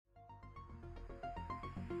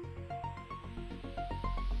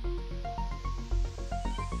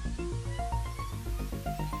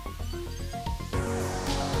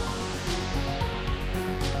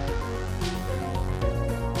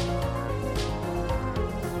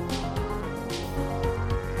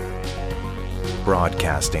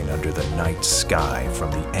Broadcasting under the night sky from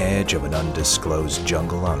the edge of an undisclosed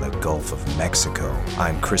jungle on the Gulf of Mexico,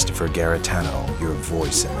 I'm Christopher Garetano, your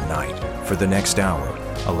voice in the night. For the next hour,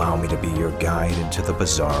 allow me to be your guide into the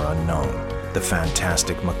bizarre unknown, the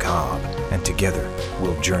fantastic macabre, and together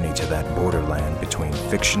we'll journey to that borderland between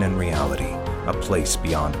fiction and reality, a place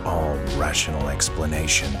beyond all rational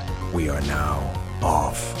explanation. We are now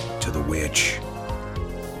off to the witch.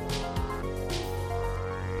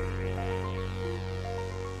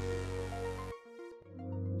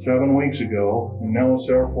 7 weeks ago in Nellis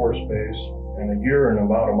Air Force Base, and a year and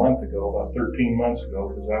about a month ago, about 13 months ago,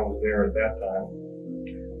 because I was there at that time,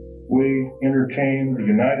 we entertained the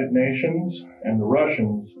United Nations and the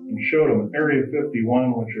Russians and showed them Area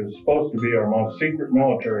 51, which is supposed to be our most secret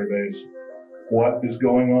military base. What is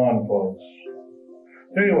going on, folks?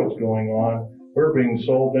 Tell you what's going on. We're being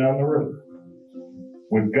sold down the river.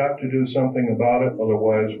 We've got to do something about it,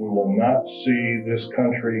 otherwise we will not see this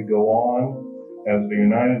country go on as the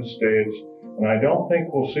United States, and I don't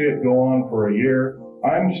think we'll see it go on for a year.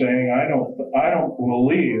 I'm saying I don't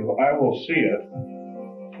believe I will see it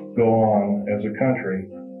go on as a country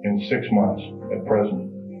in 6 months at present.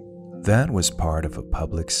 That was part of a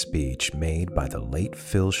public speech made by the late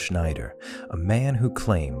Phil Schneider, a man who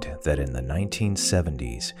claimed that in the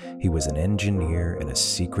 1970s he was an engineer in a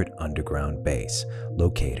secret underground base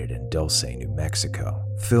located in Dulce, New Mexico.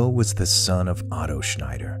 Phil was the son of Otto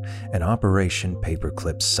Schneider, an Operation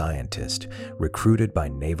Paperclip scientist recruited by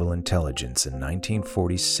Naval Intelligence in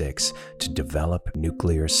 1946 to develop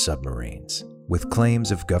nuclear submarines. With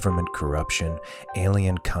claims of government corruption,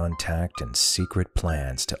 alien contact, and secret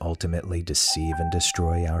plans to ultimately deceive and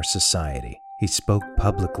destroy our society, he spoke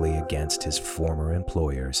publicly against his former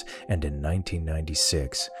employers and in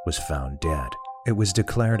 1996 was found dead. It was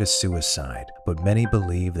declared a suicide, but many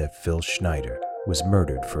believe that Phil Schneider was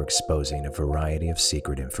murdered for exposing a variety of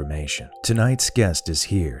secret information. Tonight's guest is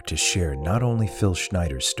here to share not only Phil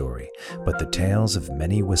Schneider's story, but the tales of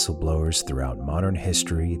many whistleblowers throughout modern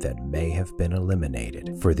history that may have been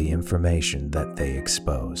eliminated for the information that they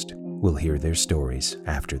exposed. We'll hear their stories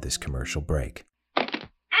after this commercial break.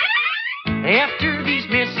 After these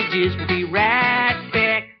messages, we'll be right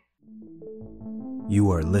back.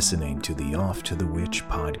 You are listening to the Off to the Witch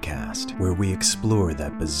podcast, where we explore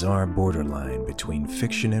that bizarre borderline between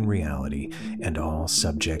fiction and reality and all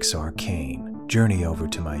subjects arcane. Journey over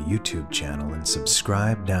to my YouTube channel and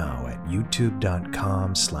subscribe now at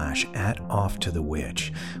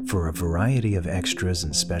youtube.com/@offtothewitch for a variety of extras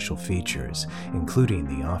and special features, including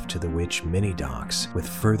the Off to the Witch mini docs with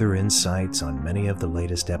further insights on many of the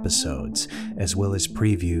latest episodes, as well as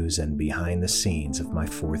previews and behind the scenes of my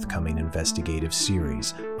forthcoming investigative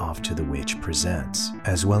series, Off to the Witch Presents,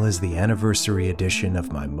 as well as the anniversary edition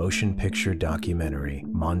of my motion picture documentary,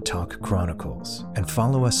 Montauk Chronicles. And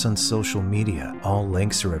follow us on social media. All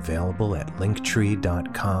links are available at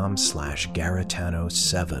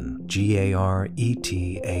linktree.com/Garetano7,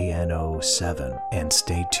 GARETANO7, and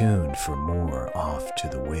stay tuned for more Off to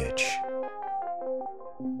the Witch.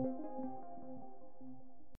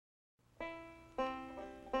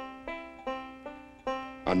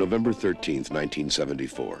 On November 13th,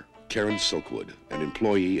 1974, Karen Silkwood, an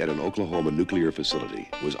employee at an Oklahoma nuclear facility,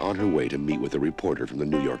 was on her way to meet with a reporter from the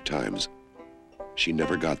New York Times. She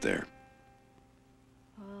never got there.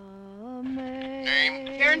 Name?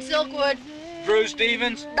 Karen Silkwood. Drew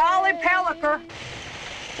Stevens. Dolly Pellicker.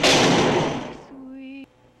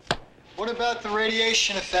 What about the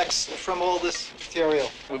radiation effects from all this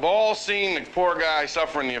material? We've all seen the poor guy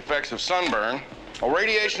suffering the effects of sunburn. Well,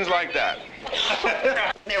 radiation's like that.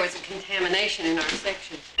 There was a contamination in our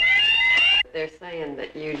section. They're saying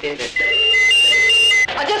that you did it.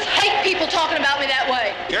 I just hate people talking about me that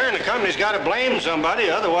way. Karen, the company's got to blame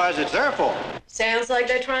somebody, otherwise it's their fault. Sounds like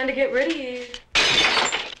they're trying to get rid of you.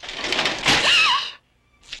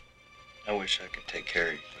 I wish I could take care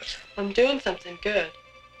of you, but I'm doing something good.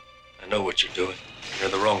 I know what you're doing. You're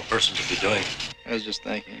the wrong person to be doing it. I was just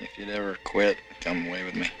thinking, if you'd ever quit, come away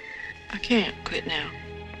with me. I can't quit now.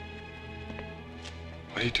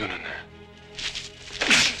 What are you doing in there?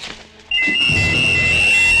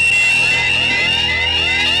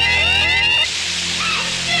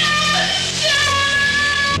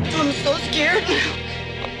 I'm so scared.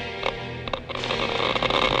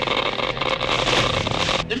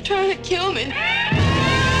 They're trying to kill me.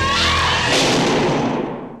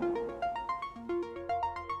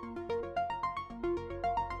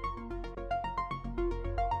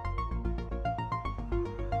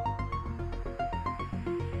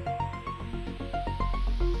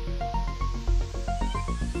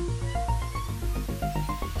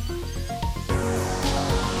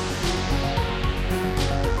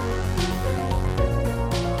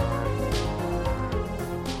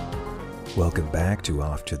 Welcome back to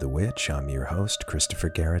Off to the Witch. I'm your host, Christopher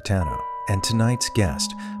Garetano. And tonight's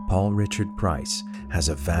guest, Paul Richard Price, has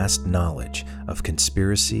a vast knowledge of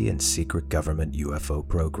conspiracy and secret government UFO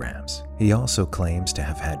programs. He also claims to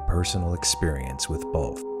have had personal experience with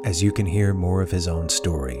both, as you can hear more of his own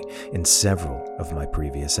story in several of my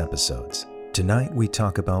previous episodes. Tonight we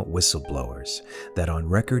talk about whistleblowers that on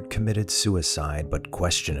record committed suicide but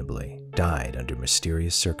questionably died under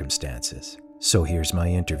mysterious circumstances. So here's my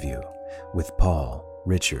interview with Paul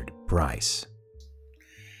Richard Price.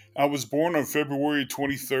 I was born on February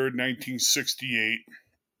 23rd, 1968,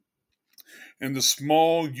 in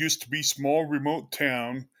the used to be small remote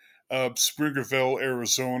town of Springerville,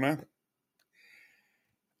 Arizona.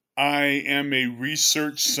 I am a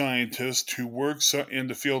research scientist who works in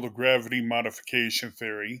the field of gravity modification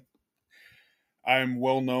theory. I am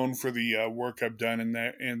well known for the work I've done in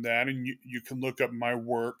that, and you can look up my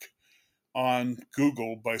work on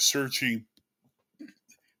Google by searching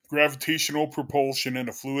gravitational propulsion in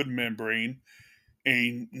a fluid membrane,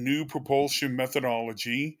 a new propulsion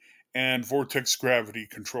methodology, and vortex gravity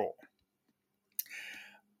control.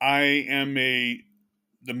 I am the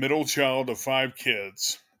middle child of 5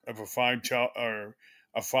 kids, of a 5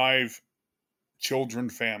 children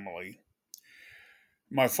family.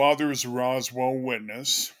 My father is a Roswell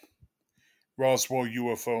witness. Roswell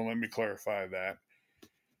UFO, let me clarify that.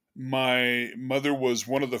 My mother was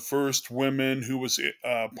one of the first women who was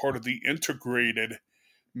part of the integrated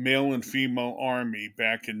male and female army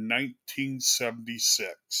back in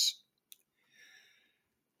 1976.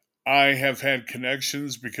 I have had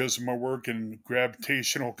connections because of my work in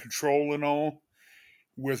gravitational control and all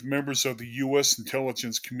with members of the U.S.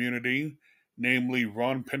 intelligence community, namely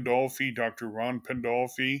Dr. Ron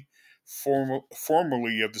Pandolfi,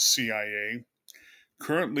 formerly of the CIA,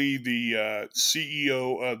 currently the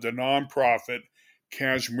CEO of the nonprofit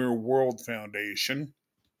Kashmir World Foundation.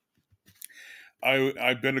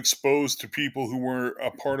 I've been exposed to people who were a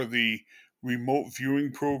part of the remote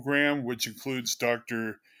viewing program, which includes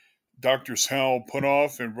Drs. Hal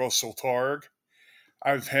Punoff and Russell Targ.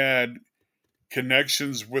 I've had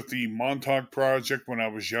connections with the Montauk Project when I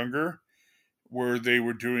was younger, where they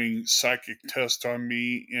were doing psychic tests on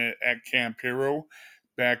me at Camp Hero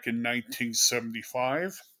back in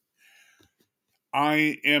 1975.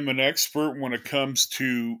 I am an expert when it comes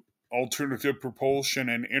to alternative propulsion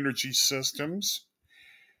and energy systems.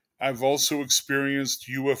 I've also experienced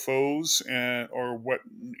UFOs, or what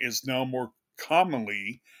is now more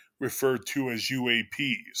commonly referred to as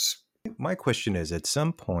UAPs. My question is, at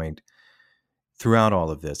some point throughout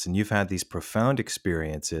all of this, and you've had these profound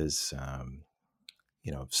experiences,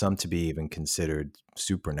 some to be even considered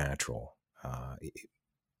supernatural,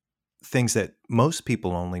 things that most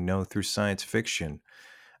people only know through science fiction,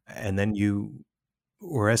 and then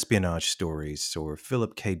or espionage stories, or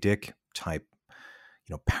Philip K. Dick type,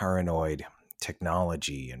 paranoid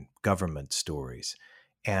technology and government stories,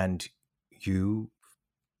 and you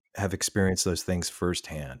have experienced those things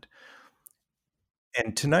firsthand.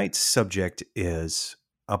 And tonight's subject is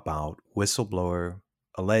about whistleblower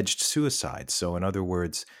alleged suicide. So, in other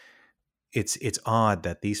words, it's odd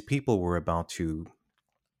that these people were about to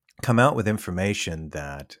come out with information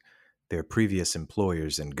that their previous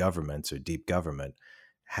employers in governments or deep government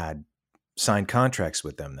had signed contracts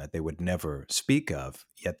with them that they would never speak of,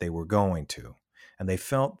 yet they were going to. And they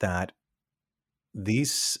felt that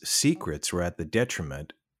these secrets were at the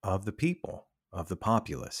detriment of the people, of the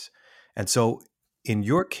populace. And so, in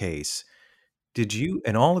your case, did you,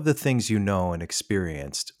 and all of the things you know and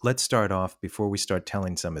experienced, let's start off before we start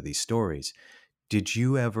telling some of these stories. Did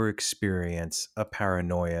you ever experience a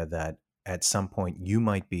paranoia that at some point you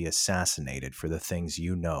might be assassinated for the things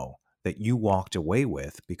you know that you walked away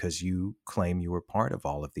with because you claim you were part of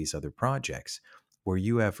all of these other projects? Were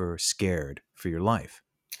you ever scared for your life?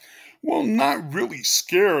 Well, not really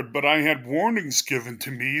scared, but I had warnings given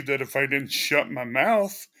to me that if I didn't shut my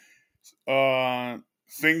mouth,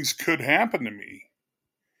 things could happen to me.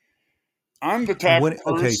 I'm the type of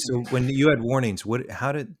person. Okay, so when you had warnings,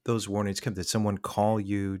 how did those warnings come? Did someone call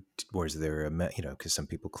you? Was there because some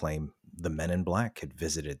people claim the Men in Black had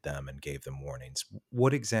visited them and gave them warnings.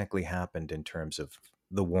 What exactly happened in terms of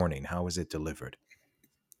the warning? How was it delivered?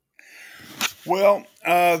 Well,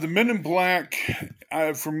 the Men in Black,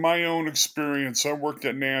 from my own experience, I worked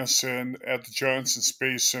at NASA and at the Johnson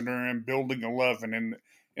Space Center and Building 11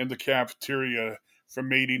 in the cafeteria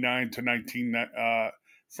from 89 to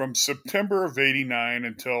from September of 89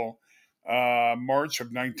 until March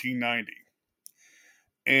of 1990.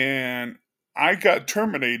 And I got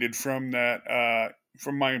terminated from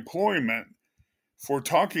my employment for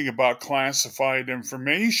talking about classified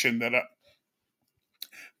information that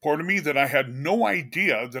pardon me, that I had no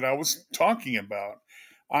idea that I was talking about.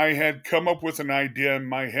 I had come up with an idea in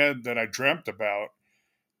my head that I dreamt about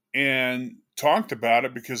and talked about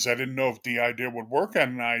it because I didn't know if the idea would work,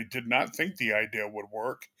 and I did not think the idea would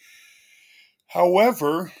work.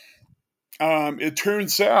 However, it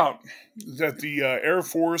turns out that the Air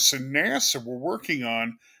Force and NASA were working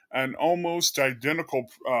on an almost identical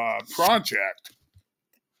project,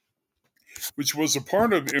 which was a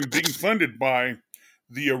part of and being funded by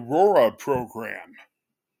the Aurora program.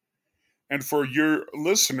 And for your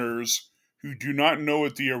listeners who do not know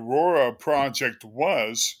what the Aurora project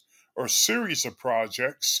was, or series of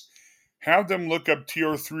projects, have them look up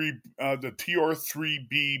the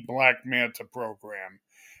TR3B Black Manta program,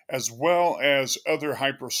 as well as other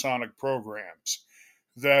hypersonic programs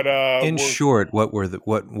that In were. short, what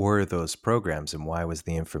were those programs, and why was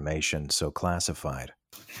the information so classified?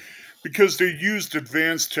 Because they used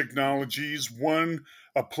advanced technologies. One,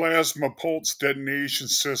 a plasma pulse detonation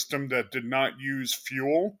system that did not use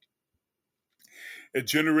fuel. It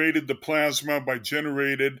generated the plasma by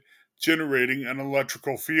generating an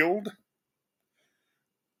electrical field.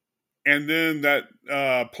 And then that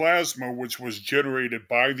plasma, which was generated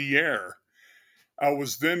by the air,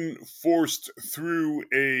 was then forced through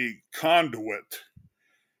a conduit,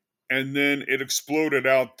 and then it exploded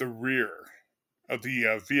out the rear of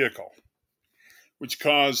the vehicle, which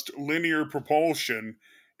caused linear propulsion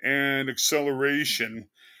and acceleration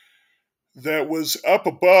that was up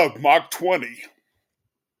above Mach 20.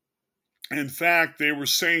 In fact, they were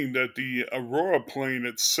saying that the Aurora plane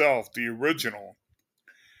itself, the original,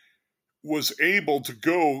 was able to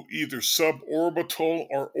go either suborbital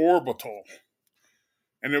or orbital.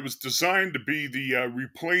 And it was designed to be the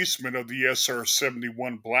replacement of the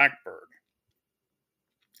SR-71 Blackbird.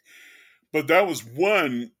 But that was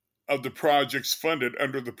one of the projects funded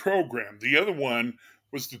under the program. The other one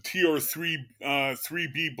was the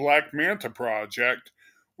TR3B Black Manta project,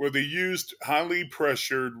 where they used highly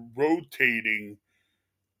pressured, rotating,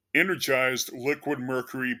 energized liquid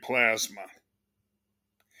mercury plasma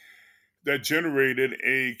that generated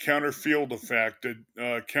a counter field effect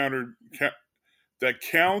that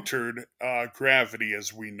countered gravity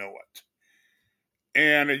as we know it.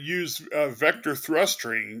 And it used vector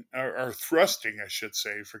thrusting, or thrusting, I should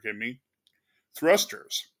say, forgive me,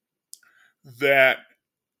 thrusters that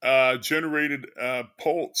generated a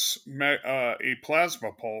plasma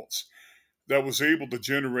pulse that was able to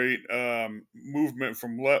generate movement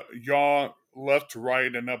from yaw left to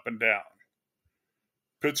right and up and down,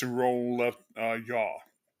 pitch and roll left yaw.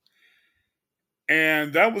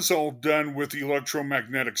 And that was all done with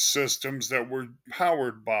electromagnetic systems that were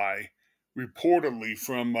powered by, reportedly,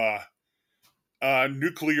 from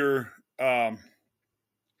nuclear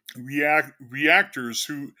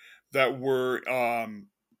reactors that were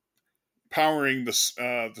powering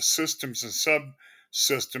the systems and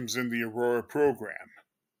subsystems in the Aurora program.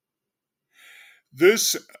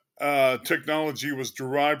 This technology was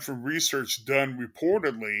derived from research done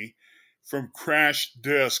reportedly from crashed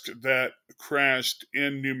discs that crashed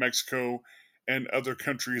in New Mexico and other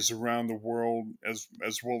countries around the world, as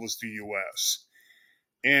well as the U.S.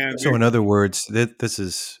 And so, in other words, this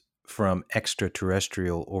is from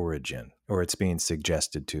extraterrestrial origin, or it's being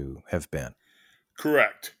suggested to have been.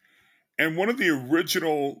 Correct. And one of the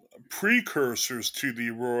original precursors to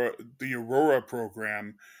the Aurora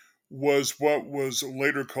program was what was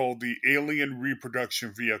later called the Alien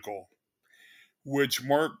Reproduction Vehicle, which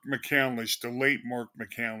Mark McCandlish, the late Mark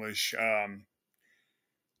McCandlish,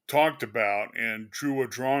 talked about and drew a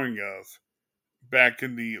drawing of back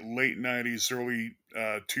in the late 90s, early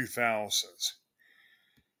 2000s.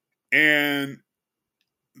 And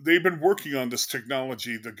they've been working on this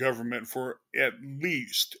technology, the government, for at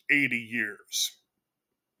least 80 years.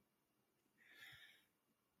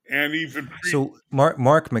 And even so,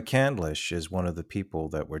 Mark McCandlish is one of the people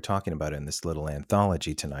that we're talking about in this little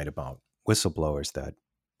anthology tonight about whistleblowers that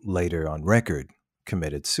later on record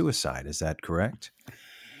committed suicide. Is that correct?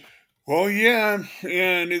 Well, yeah,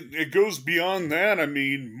 and it goes beyond that. I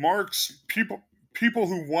mean, Mark's people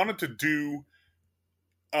who wanted to do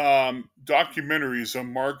documentaries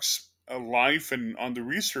on Mark's life and on the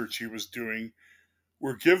research he was doing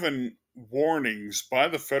were given warnings by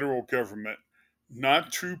the federal government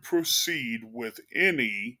not to proceed with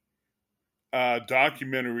any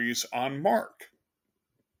documentaries on Mark.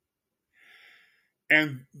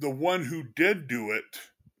 And the one who did do it,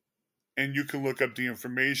 and you can look up the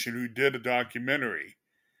information, who did a documentary,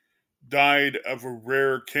 died of a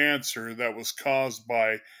rare cancer that was caused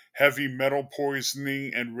by heavy metal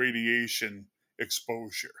poisoning and radiation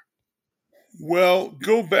exposure. Well,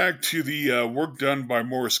 go back to the work done by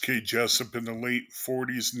Morris K. Jessup in the late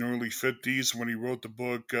 40s and early 50s when he wrote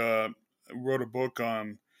wrote a book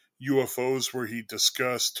on UFOs where he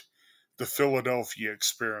discussed the Philadelphia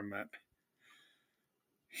experiment.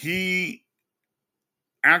 He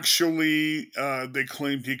actually, they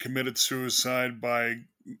claimed he committed suicide by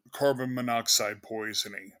carbon monoxide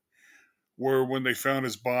poisoning, where when they found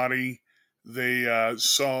his body, they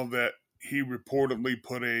saw that he reportedly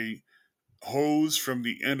put a hose from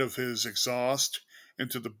the end of his exhaust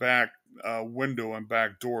into the back window and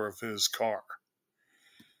back door of his car.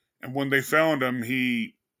 And when they found him,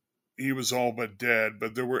 he was all but dead.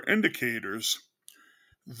 But there were indicators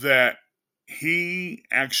that he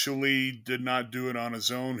actually did not do it on his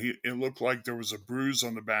own. It looked like there was a bruise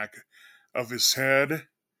on the back of his head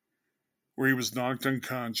where he was knocked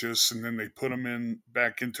unconscious, and then they put him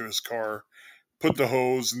back into his car, put the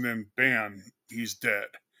hose, and then bam, he's dead.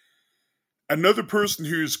 Another person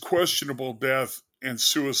whose questionable death and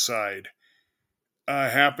suicide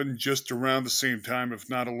happened just around the same time, if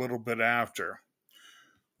not a little bit after,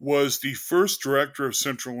 was the first director of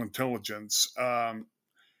Central Intelligence,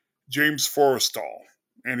 James Forrestal,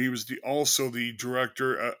 and he was also the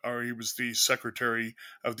director, or he was the Secretary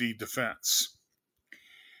of the Defense,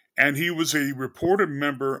 and he was a reported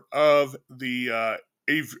member of the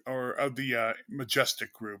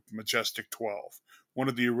Majestic Group, Majestic 12, one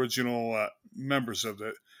of the original members of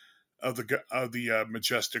the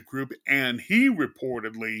Majestic Group, and he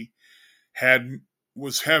reportedly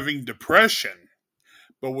was having depression,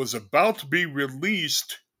 but was about to be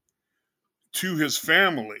released to his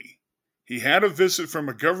family. He had a visit from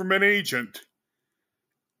a government agent,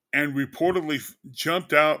 and reportedly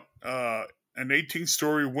jumped out an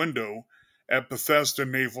 18-story window at Bethesda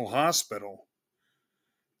Naval Hospital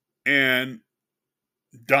and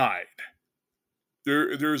died.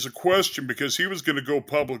 There's a question because he was going to go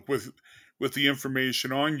public with the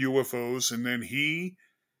information on UFOs, and then he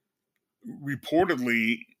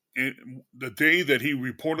reportedly, the day that he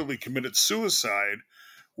reportedly committed suicide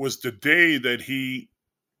was the day that he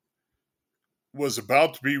was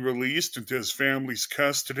about to be released into his family's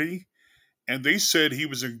custody, and they said he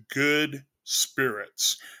was in good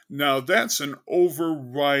spirits. Now, that's an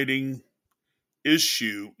overriding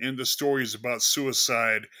issue in the stories about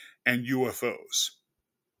suicide and UFOs,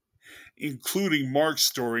 including Mark's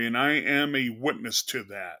story, and I am a witness to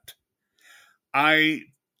that. I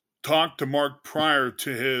talked to Mark prior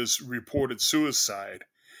to his reported suicide,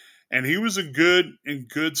 and he was in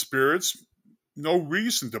good spirits. No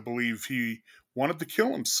reason to believe he wanted to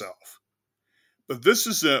kill himself. But this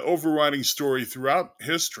is an overriding story throughout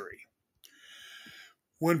history.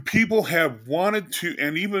 When people have wanted to,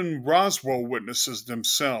 and even Roswell witnesses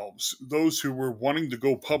themselves, those who were wanting to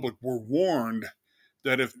go public, were warned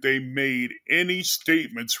that if they made any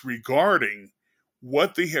statements regarding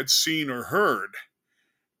what they had seen or heard,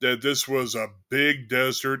 that this was a big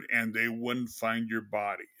desert and they wouldn't find your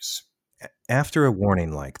bodies. After a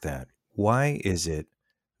warning like that, why is it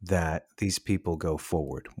that these people go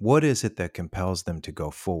forward? What is it that compels them to go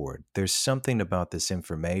forward? There's something about this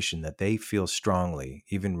information that they feel strongly,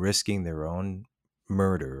 even risking their own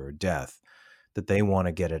murder or death, that they want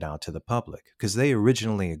to get it out to the public because they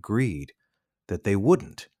originally agreed that they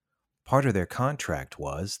wouldn't. Part of their contract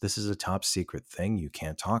was this is a top secret thing, you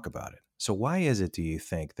can't talk about it. So why is it, do you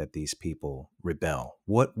think, that these people rebel?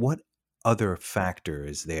 What other factor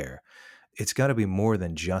is there? It's got to be more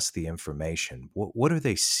than just the information. What are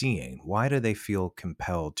they seeing? Why do they feel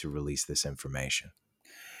compelled to release this information?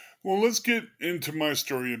 Well, let's get into my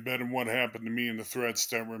story a bit and what happened to me and the threats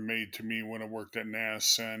that were made to me when I worked at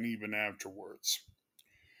NASA and even afterwards.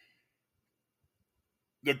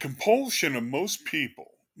 The compulsion of most people,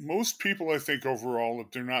 I think overall,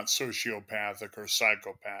 if they're not sociopathic or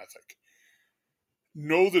psychopathic,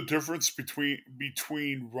 know the difference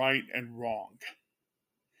between right and wrong.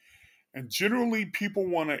 And generally, people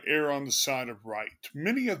want to err on the side of right.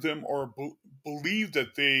 Many of them believe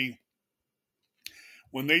that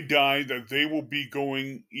when they die, that they will be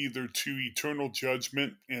going either to eternal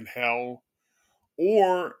judgment in hell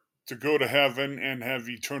or to go to heaven and have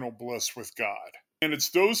eternal bliss with God. And it's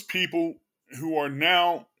those people who are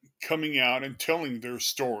now coming out and telling their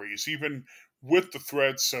stories, even with the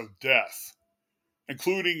threats of death,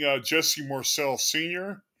 including Jesse Morcell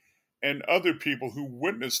Sr., and other people who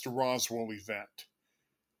witnessed the Roswell event.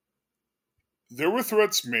 There were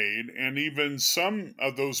threats made, and even some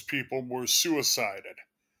of those people were suicided.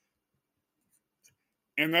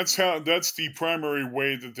 And that's the primary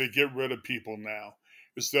way that they get rid of people now,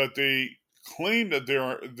 is that they claim that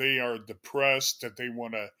they are depressed, that they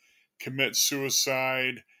want to commit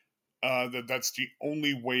suicide, that's the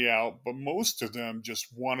only way out, but most of them just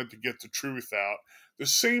wanted to get the truth out. The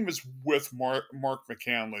same as with Mark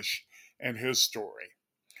McCandlish and his story.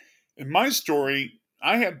 In my story,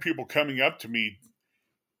 I had people coming up to me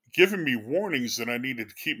giving me warnings that I needed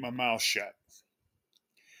to keep my mouth shut.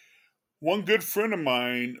 One good friend of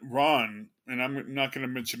mine, Ron, and I'm not going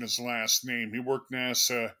to mention his last name, he worked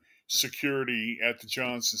NASA security at the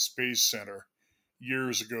Johnson Space Center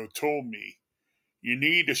years ago, told me, "You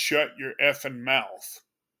need to shut your effing mouth,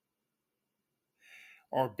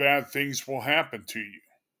 or bad things will happen to you."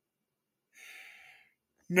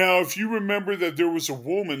 Now, if you remember that there was a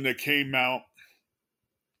woman that came out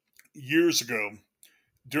years ago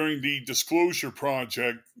during the Disclosure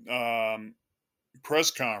Project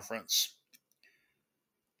press conference,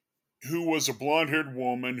 who was a blonde-haired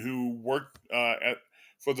woman who worked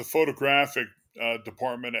for the photographic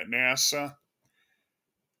department at NASA,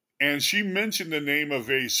 and she mentioned the name of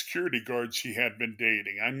a security guard she had been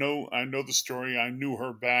dating. I know the story. I knew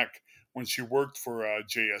her back when she worked for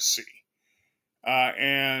JSC,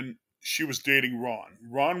 and she was dating Ron.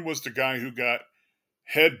 Ron was the guy who got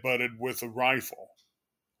headbutted with a rifle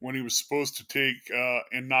when he was supposed to take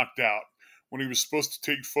and knocked out when he was supposed to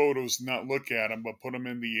take photos and not look at him, but put him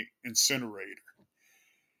in the incinerator.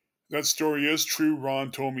 That story is true.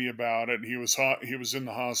 Ron told me about it. He was in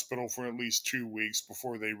the hospital for at least 2 weeks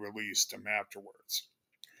before they released him afterwards.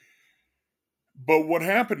 But what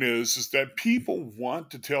happened is that people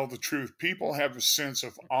want to tell the truth. People have a sense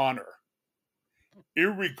of honor,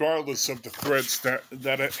 irregardless of the threats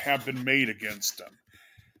that have been made against them.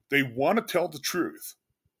 They want to tell the truth.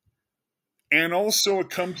 And also it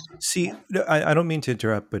comes... See, I don't mean to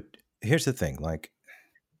interrupt, but here's the thing. Like,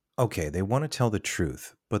 okay, they want to tell the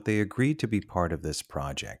truth, but they agreed to be part of this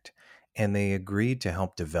project, and they agreed to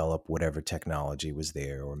help develop whatever technology was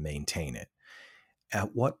there or maintain it.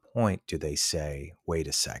 At what point do they say, wait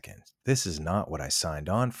a second, this is not what I signed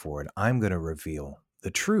on for, and I'm going to reveal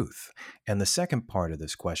the truth? And the second part of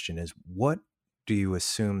this question is, what do you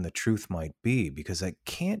assume the truth might be? Because it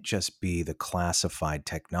can't just be the classified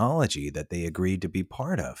technology that they agreed to be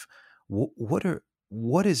part of.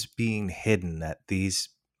 What is being hidden that these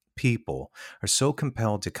people are so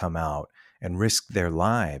compelled to come out and risk their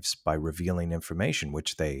lives by revealing information,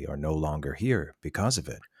 which they are no longer here because of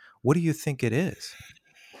it? What do you think it is?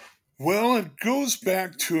 Well, it goes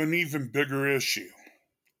back to an even bigger issue.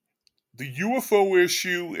 The UFO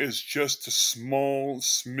issue is just a small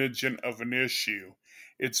smidgen of an issue.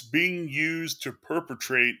 It's being used to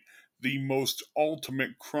perpetrate the most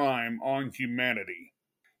ultimate crime on humanity.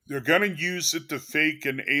 They're going to use it to fake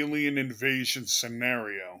an alien invasion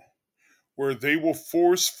scenario where they will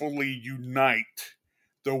forcefully unite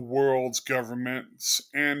the world's governments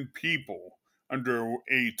and people under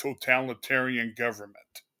a totalitarian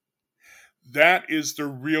government. That is the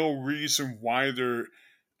real reason why they're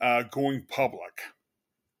going public.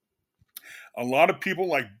 A lot of people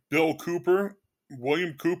like William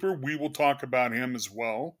Cooper, we will talk about him as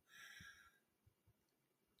well.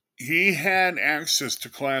 He had access to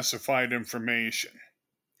classified information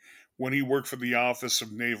when he worked for the Office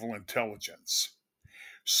of Naval Intelligence.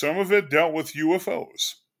 Some of it dealt with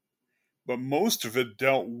UFOs, but most of it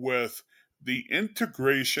dealt with the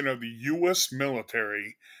integration of the U.S.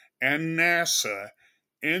 military and NASA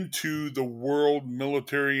into the world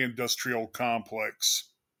military-industrial complex.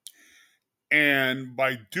 And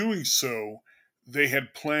by doing so, they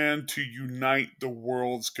had planned to unite the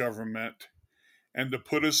world's government and to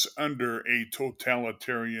put us under a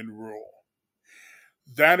totalitarian rule.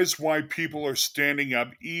 That is why people are standing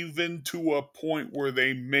up, even to a point where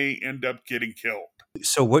they may end up getting killed.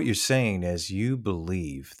 So what you're saying is you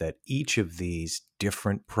believe that each of these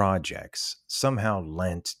different projects somehow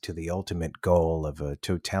lent to the ultimate goal of a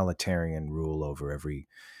totalitarian rule over every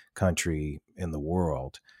country in the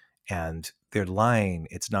world. And they're lying.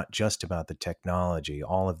 It's not just about the technology.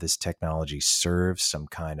 All of this technology serves some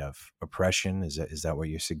kind of oppression. Is that what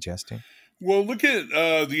you're suggesting? Well, look at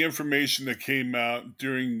the information that came out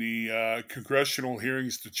during the congressional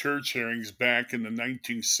hearings, the church hearings back in the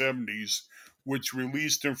 1970s, which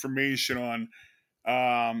released information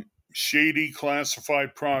on shady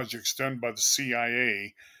classified projects done by the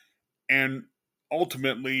CIA, and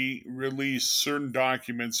ultimately released certain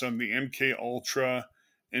documents on the MK Ultra,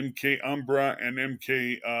 MK Umbra, and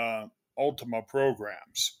MK Ultima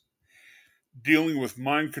programs, dealing with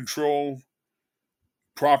mind control,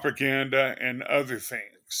 propaganda, and other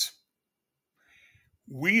things.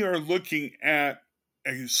 We are looking at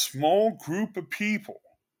a small group of people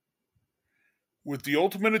with the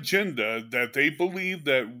ultimate agenda that they believe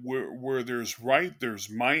that where there's right, there's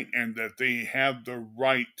might, and that they have the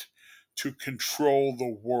right to control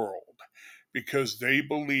the world because they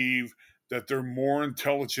believe that they're more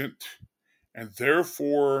intelligent and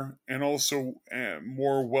therefore, and also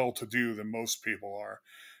more well to do than most people are.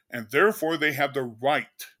 And therefore, they have the right,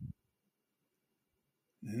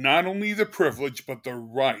 not only the privilege, but the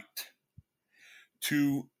right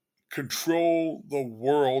to control the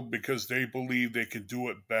world because they believe they can do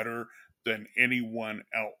it better than anyone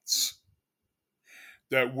else.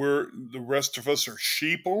 That the rest of us are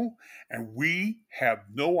sheeple and we have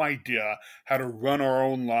no idea how to run our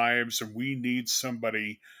own lives, and we need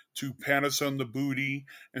somebody to pat us on the booty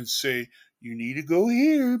and say, you need to go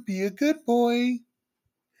here, be a good boy.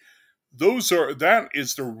 That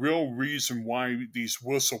is the real reason why these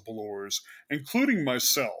whistleblowers, including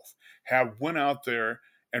myself, have went out there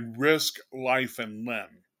and risked life and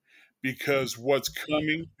limb, because what's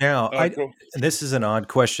coming. Now, this is an odd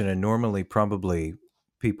question, and normally probably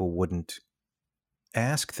people wouldn't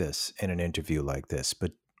ask this in an interview like this,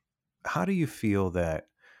 but how do you feel that,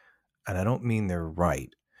 and I don't mean they're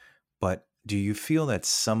right, but do you feel that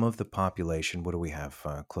some of the population, what do we have,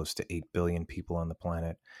 close to 8 billion people on the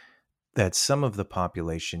planet, that some of the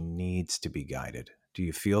population needs to be guided? Do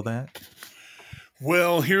you feel that?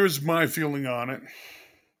 Well, here's my feeling on it.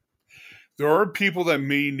 There are people that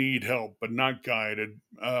may need help, but not guided.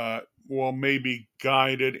 Well, maybe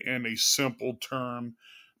guided in a simple term,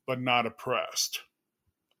 but not oppressed.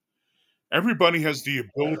 Everybody has the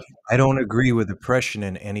ability. I don't agree with oppression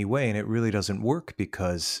in any way, and it really doesn't work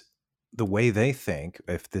because the way they think,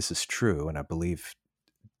 if this is true, and I believe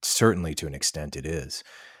certainly to an extent it is,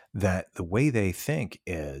 that the way they think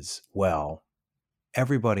is, well,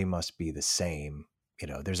 everybody must be the same.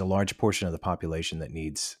 There's a large portion of the population that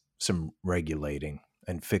needs some regulating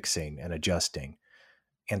and fixing and adjusting.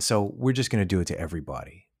 And so we're just going to do it to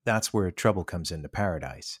everybody. That's where trouble comes into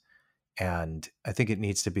paradise. And I think it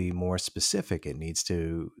needs to be more specific. There needs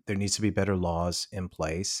to be better laws in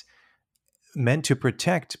place meant to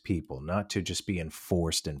protect people, not to just be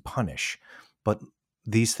enforced and punish. But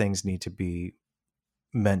these things need to be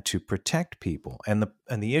meant to protect people. And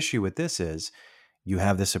the issue with this is you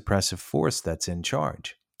have this oppressive force that's in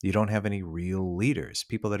charge. You don't have any real leaders,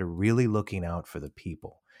 people that are really looking out for the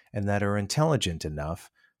people and that are intelligent enough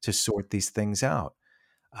to sort these things out.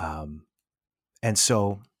 And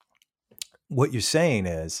so what you're saying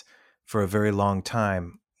is, for a very long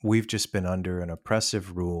time, we've just been under an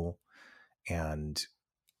oppressive rule and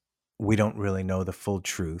we don't really know the full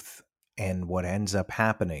truth. And what ends up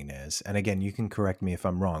happening is, and again, you can correct me if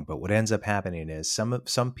I'm wrong, but what ends up happening is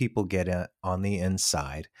some people get on the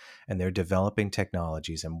inside and they're developing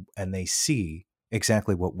technologies and they see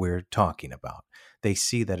exactly what we're talking about. They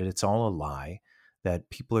see that it's all a lie, that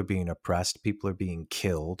people are being oppressed, people are being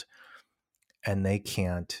killed, and they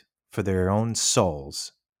can't, for their own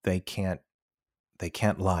souls, they can't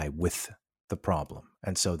lie with the problem.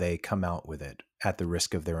 And so they come out with it at the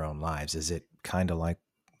risk of their own lives. Is it kind of like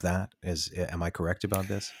that? Am I correct about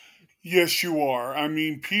this? Yes, you are. I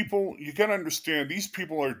mean, you got to understand, these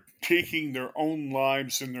people are taking their own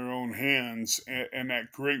lives in their own hands and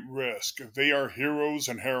at great risk. They are heroes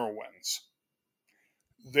and heroines.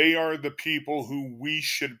 They are the people who we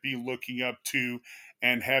should be looking up to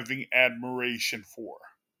and having admiration for.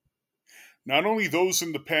 Not only those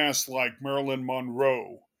in the past like Marilyn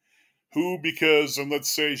Monroe, who, because, and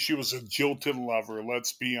let's say she was a jilted lover,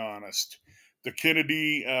 let's be honest. The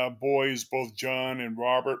Kennedy boys, both John and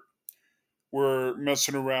Robert, were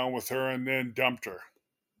messing around with her and then dumped her.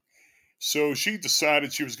 So she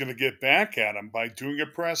decided she was going to get back at him by doing a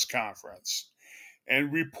press conference.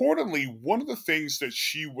 And reportedly, one of the things that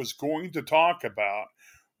she was going to talk about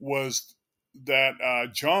was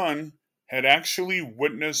that John had actually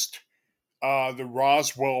witnessed the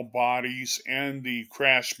Roswell bodies and the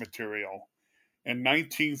crash material in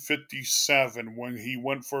 1957 when he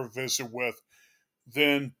went for a visit with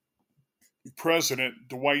then President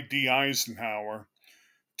Dwight D. Eisenhower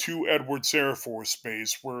to Edwards Air Force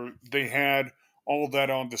Base, where they had all that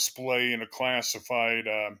on display in a classified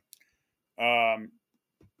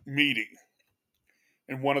meeting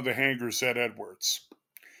in one of the hangars at Edwards.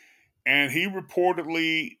 And he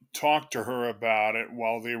reportedly talked to her about it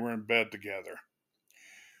while they were in bed together.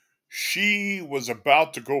 She was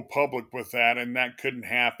about to go public with that, and that couldn't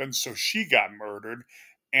happen, so she got murdered.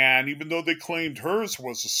 And even though they claimed hers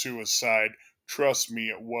was a suicide, trust me,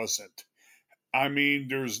 it wasn't. I mean,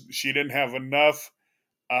 she didn't have enough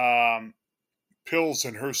pills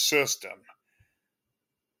in her system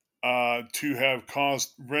to have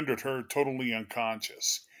rendered her totally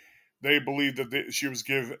unconscious. They believed that she was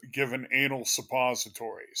given anal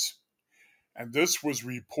suppositories. And this was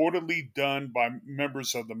reportedly done by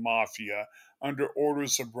members of the mafia under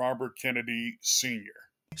orders of Robert Kennedy Sr.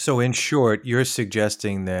 So, in short, you're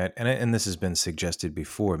suggesting that, and this has been suggested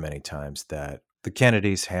before many times, that the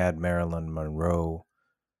Kennedys had Marilyn Monroe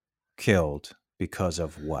killed because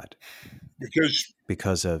of what?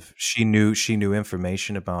 Because of she knew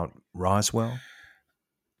information about Roswell?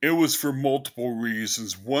 It was for multiple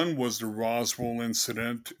reasons. One was the Roswell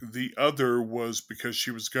incident. The other was because she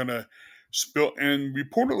was going to spill, and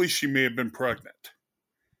reportedly she may have been pregnant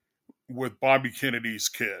with Bobby Kennedy's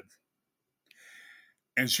kid.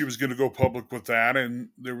 And she was going to go public with that, and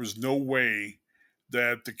there was no way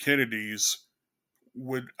that the Kennedys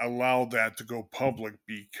would allow that to go public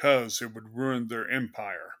because it would ruin their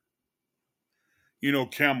empire. You know,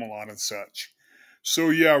 Camelot and such. So,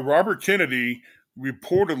 yeah, Robert Kennedy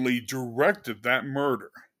reportedly directed that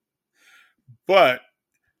murder. But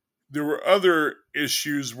there were other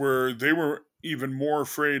issues where they were even more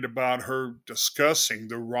afraid about her discussing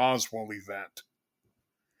the Roswell event.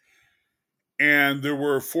 And there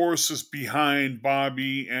were forces behind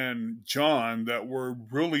Bobby and John that were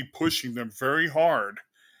really pushing them very hard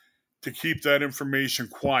to keep that information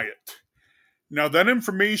quiet. Now, that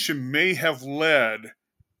information may have led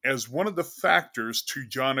as one of the factors to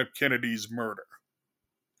John F. Kennedy's murder.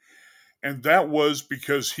 And that was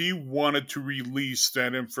because he wanted to release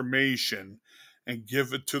that information and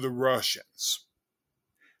give it to the Russians.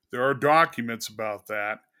 There are documents about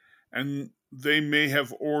that, and they may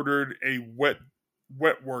have ordered a wet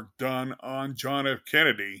work done on John F.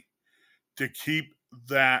 Kennedy to keep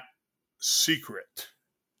that secret.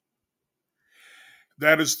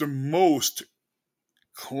 That is the most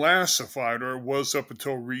classified, or was up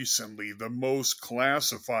until recently, the most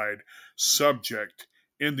classified subject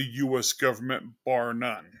in the U.S. government, bar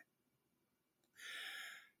none.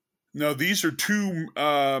 Now, these are two.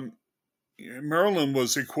 Marilyn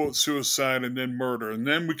was a quote suicide and then murder, and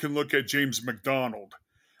then we can look at James McDonald.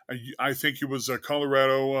 I think he was a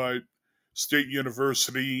Colorado State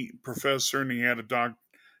University professor, and he had a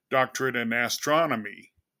doctorate in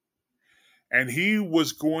astronomy. And he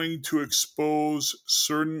was going to expose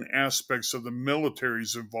certain aspects of the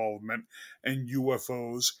military's involvement in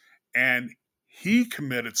UFOs, and he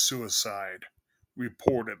committed suicide,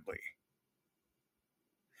 reportedly.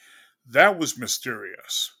 That was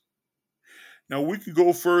mysterious. Now, we can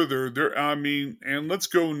go further. And let's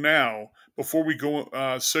go now, before we go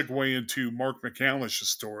segue into Mark McCallish's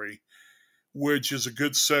story, which is a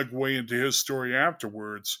good segue into his story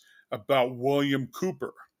afterwards, about William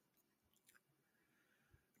Cooper.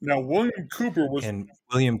 Now, William Cooper was... And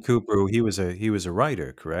William Cooper, he was a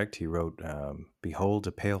writer, correct? He wrote Behold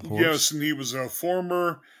a Pale Horse? Yes, and he was a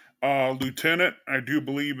former lieutenant, I do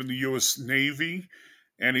believe, in the U.S. Navy,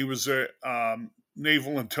 and he was a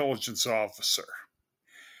naval intelligence officer.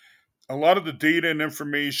 A lot of the data and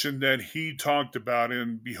information that he talked about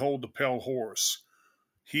in Behold the Pale Horse,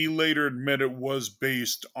 he later admitted was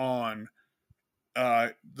based on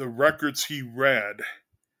the records he read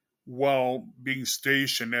while being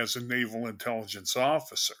stationed as a naval intelligence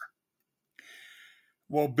officer.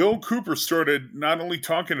 Well, Bill Cooper started not only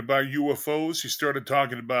talking about UFOs, he started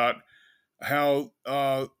talking about how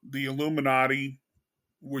the Illuminati,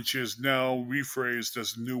 which is now rephrased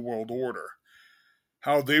as the New World Order,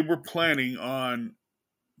 how they were planning on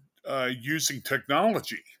using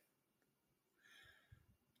technology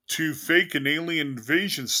to fake an alien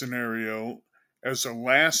invasion scenario as a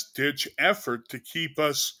last-ditch effort to keep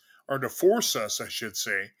us, or to force us, I should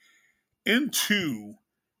say, into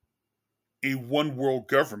a one-world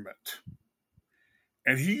government.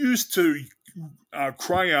 And he used to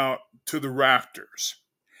cry out to the rafters,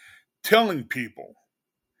 telling people,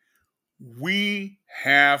 we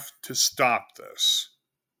have to stop this.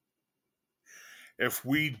 If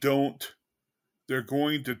we don't, they're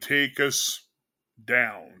going to take us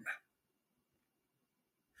down.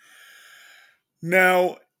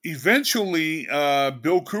 Now, eventually,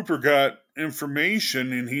 Bill Cooper got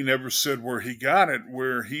information, and he never said where he got it,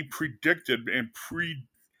 where he predicted and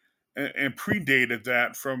predated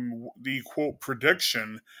that from the quote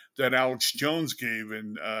prediction that Alex Jones gave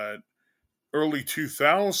in early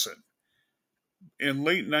 2000. In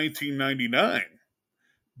late 1999,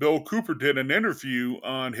 Bill Cooper did an interview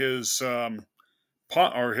on his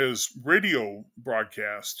his radio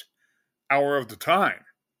broadcast, Hour of the Time,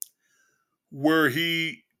 where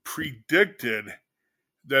he predicted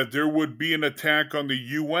that there would be an attack on the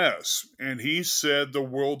U.S., and he said the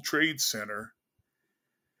World Trade Center,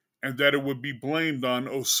 and that it would be blamed on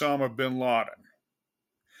Osama bin Laden.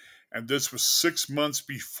 And this was 6 months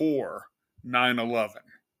before 9/11.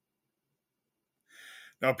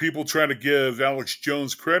 Now, people try to give Alex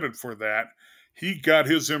Jones credit for that. He got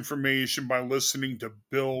his information by listening to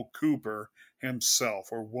Bill Cooper himself,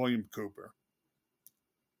 or William Cooper.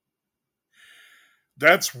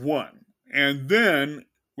 That's one. And then,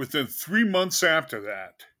 within 3 months after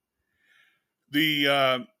that,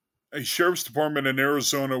 a sheriff's department in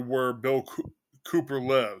Arizona where Bill Cooper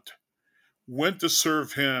lived went to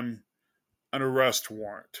serve him an arrest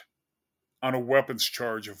warrant on a weapons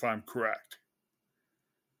charge, if I'm correct.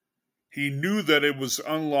 He knew that it was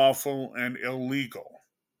unlawful and illegal.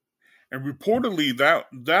 And reportedly,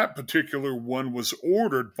 that particular one was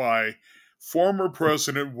ordered by former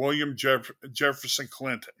President William Jefferson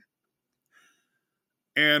Clinton.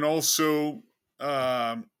 And also,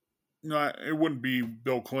 no, it wouldn't be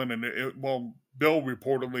Bill Clinton. Bill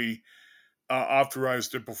reportedly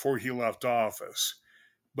authorized it before he left office,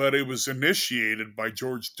 but it was initiated by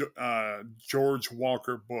George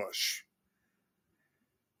Walker Bush.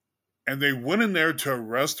 And they went in there to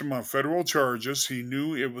arrest him on federal charges. He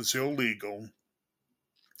knew it was illegal.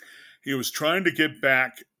 He was trying to get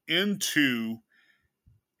back into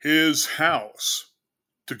his house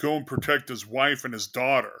to go and protect his wife and his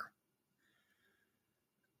daughter.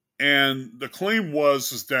 And the claim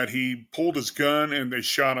was that he pulled his gun and they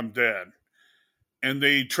shot him dead. And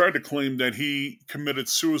they tried to claim that he committed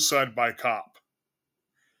suicide by cop.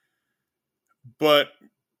 But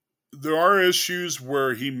there are issues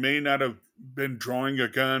where he may not have been drawing a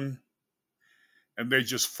gun, and they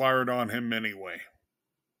just fired on him anyway.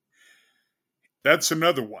 That's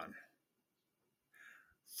another one.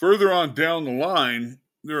 Further on down the line,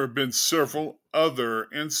 there have been several other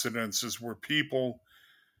incidences where people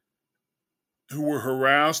who were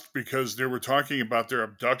harassed because they were talking about their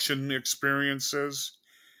abduction experiences,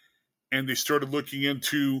 and they started looking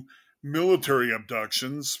into military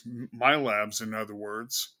abductions, MILABs in other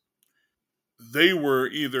words. They were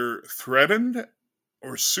either threatened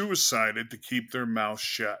or suicided to keep their mouth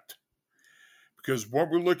shut. Because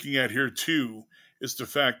what we're looking at here too is the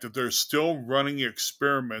fact that they're still running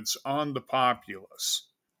experiments on the populace,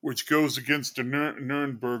 which goes against the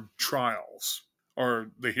Nuremberg trials,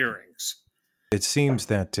 or the hearings. It seems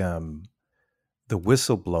that the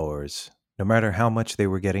whistleblowers, no matter how much they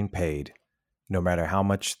were getting paid, no matter how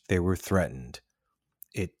much they were threatened,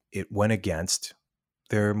 it went against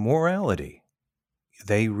their morality.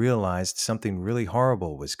 They realized something really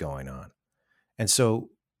horrible was going on. And so,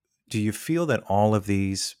 do you feel that all of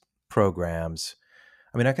these programs,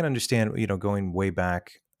 I mean, I can understand, going way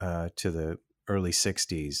back to the early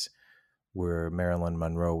 60s where Marilyn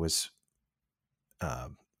Monroe was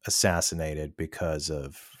assassinated because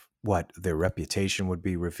of their reputation would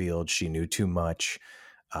be revealed. She knew too much.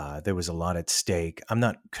 There was a lot at stake. I'm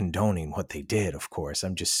not condoning what they did, of course.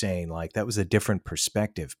 I'm just saying, that was a different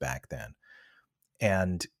perspective back then.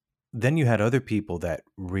 And then you had other people that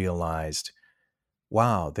realized,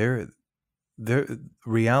 wow, their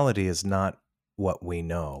reality is not what we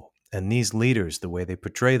know. And these leaders, the way they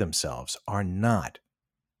portray themselves, are not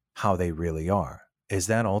how they really are. Is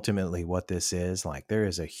that ultimately what this is? There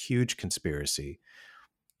is a huge conspiracy.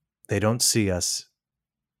 They don't see us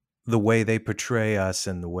the way they portray us,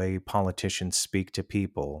 and the way politicians speak to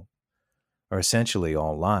people are essentially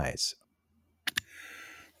all lies.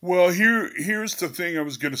 Well, here's the thing I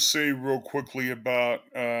was going to say real quickly about,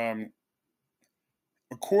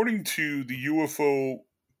 according to the UFO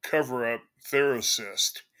cover-up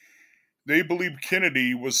Theracist, they believe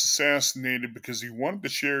Kennedy was assassinated because he wanted to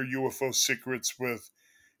share UFO secrets with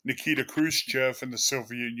Nikita Khrushchev and the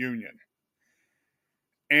Soviet Union.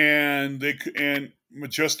 And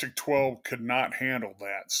Majestic 12 could not handle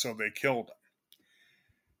that, so they killed him.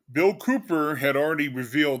 Bill Cooper had already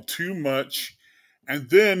revealed too much, and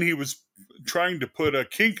then he was trying to put a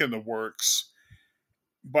kink in the works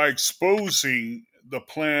by exposing the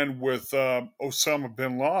plan with Osama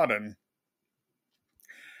bin Laden,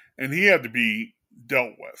 and he had to be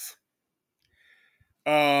dealt with.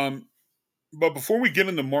 But before we get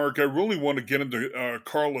into Mark, I really want to get into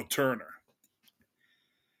Carla Turner.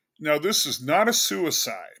 Now, this is not a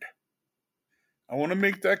suicide. I want to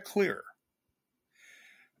make that clear.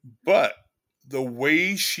 But the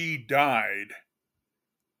way she died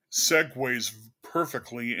segues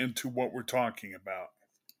perfectly into what we're talking about.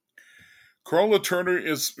 Carla Turner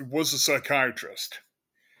was a psychiatrist,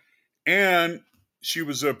 and she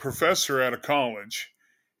was a professor at a college,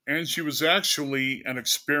 and she was actually an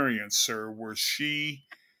experiencer where she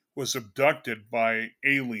was abducted by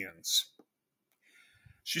aliens.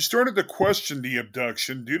 She started to question the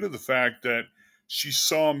abduction due to the fact that she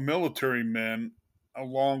saw military men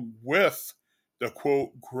along with the,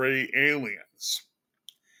 quote, gray aliens.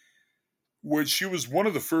 which she was one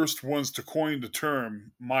of the first ones to coin the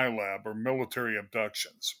term MILAB, or military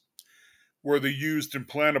abductions, where they used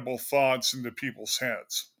implantable thoughts into people's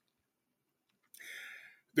heads.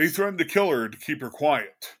 They threatened to kill her to keep her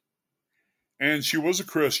quiet. And she was a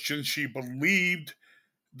Christian. She believed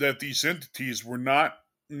that these entities were not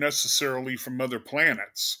necessarily from other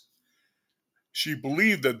planets. She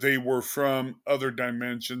believed that they were from other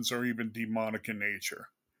dimensions or even demonic in nature.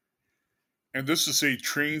 And this is a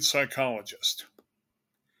trained psychologist.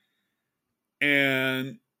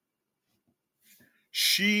 And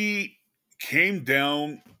she came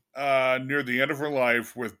down near the end of her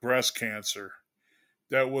life with breast cancer.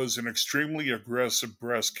 That was an extremely aggressive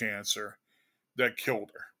breast cancer that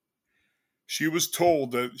killed her. She was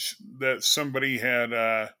told that somebody had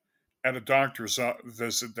at a doctor's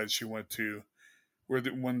visit that she went to,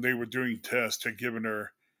 when they were doing tests, had given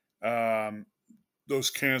her those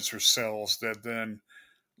cancer cells that then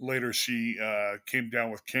later she came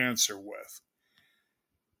down with cancer with.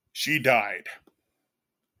 She died.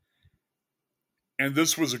 And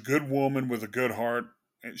this was a good woman with a good heart.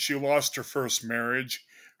 She lost her first marriage.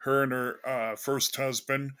 Her and her first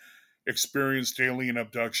husband experienced alien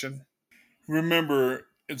abduction. Remember,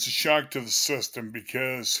 it's a shock to the system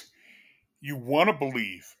because you want to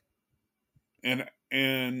believe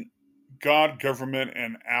in God, government,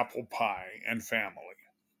 and apple pie and family.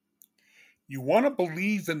 You want to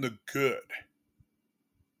believe in the good.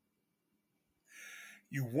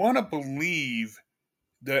 You want to believe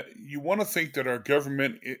that you want to think that our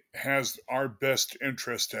government has our best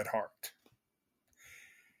interest at heart.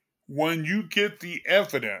 When you get the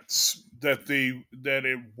evidence that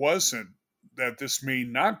it wasn't, that this may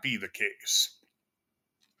not be the case,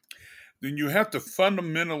 then you have to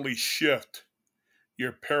fundamentally shift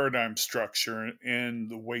your paradigm structure and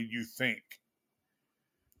the way you think.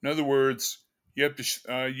 In other words, you have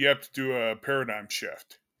to do a paradigm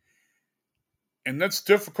shift, and that's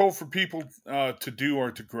difficult for people to do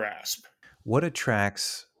or to grasp. What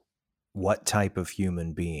attracts what type of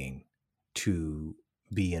human being to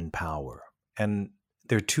be in power? And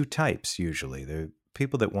there are two types usually. There are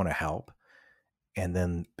people that want to help, and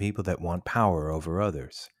then people that want power over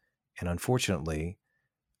others. And unfortunately,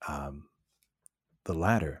 the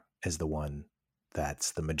latter is the one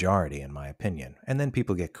that's the majority, in my opinion. And then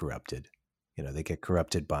people get corrupted. They get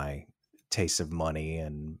corrupted by tastes of money,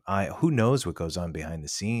 and who knows what goes on behind the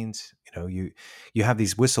scenes. You have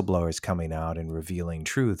these whistleblowers coming out and revealing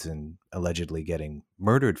truths and allegedly getting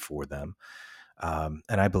murdered for them. And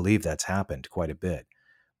I believe that's happened quite a bit.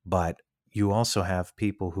 But you also have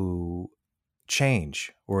people who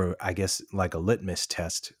change, or I guess like a litmus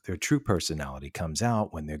test, their true personality comes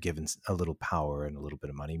out when they're given a little power and a little bit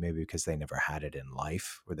of money, maybe because they never had it in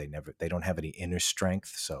life, or they don't have any inner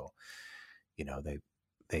strength. So,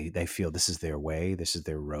 they feel this is their way, this is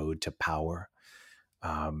their road to power.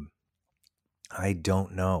 I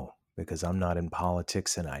don't know, because I'm not in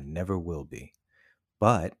politics and I never will be.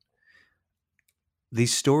 But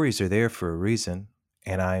these stories are there for a reason,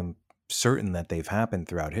 and I'm certain that they've happened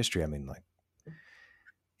throughout history. I mean, like,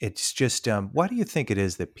 it's just, why do you think it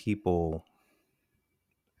is that people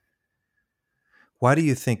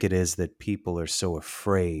are so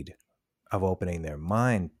afraid of opening their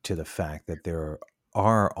mind to the fact that there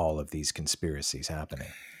are all of these conspiracies happening?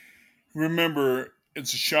 Remember,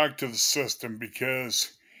 it's a shock to the system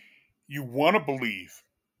because you want to believe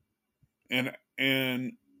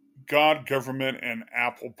in God, government, and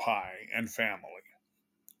apple pie and family.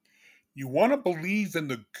 You want to believe in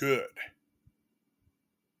the good.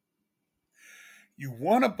 You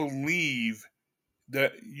want to believe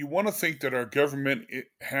that you want to think that our government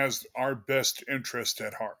has our best interest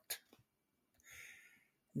at heart.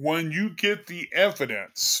 When you get the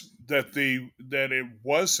evidence that it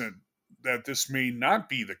wasn't, that this may not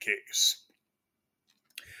be the case,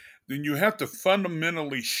 then you have to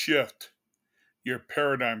fundamentally shift your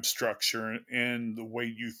paradigm structure and the way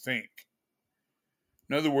you think.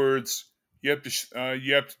 In other words, you have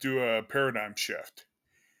to do a paradigm shift,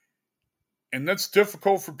 and that's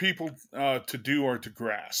difficult for people to do or to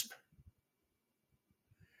grasp.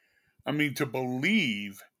 I mean, to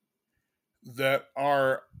believe that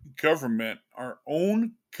our government, our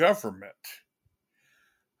own government,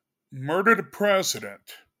 murdered a president,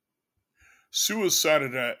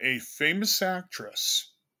 suicided a famous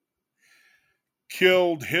actress,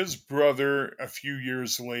 killed his brother a few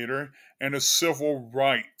years later, and a civil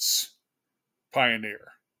rights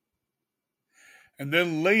pioneer. And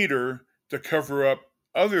then later, to cover up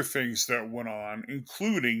other things that went on,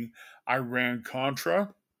 including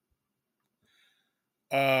Iran-Contra,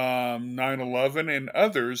 9/11, and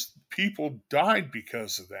others. People died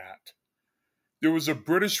because of that. there was a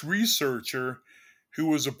British researcher who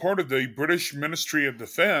was a part of the British Ministry of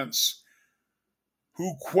Defense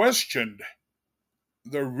who questioned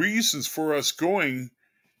the reasons for us going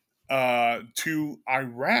to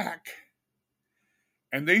Iraq,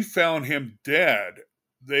 and they found him dead.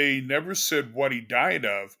 They never said what he died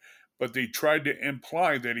of, but they tried to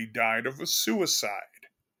imply that he died of a suicide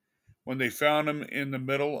when they found him in the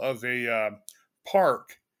middle of a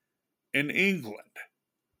park in England.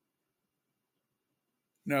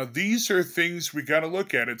 Now, these are things we got to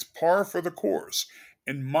look at. It's par for the course.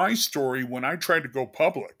 In my story, when I tried to go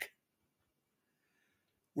public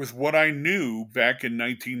with what I knew back in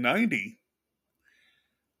 1990,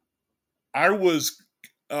 I was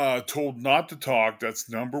told not to talk. That's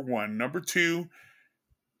number one. Number two,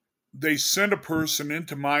 they sent a person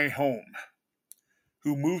into my home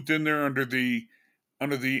who moved in there under the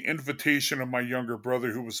invitation of my younger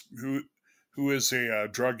brother, who is a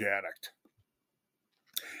drug addict,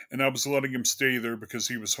 and I was letting him stay there because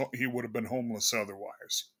he would have been homeless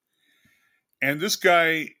otherwise. And this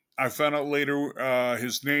guy, I found out later,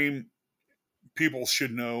 his name, people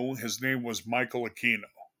should know, his name was Michael Aquino.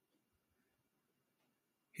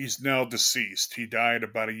 He's now deceased. He died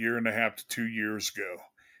about 1.5 to 2 years ago.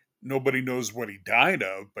 Nobody knows what he died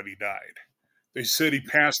of, but he died. They said he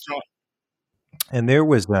passed on. And there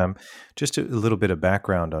was just a little bit of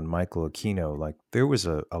background on Michael Aquino. Like, there was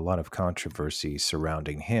a lot of controversy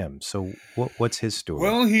surrounding him. So what's his story?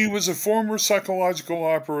 Well, he was a former psychological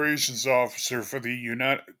operations officer for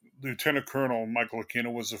the Lieutenant Colonel Michael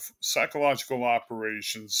Aquino was a psychological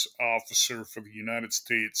operations officer for the United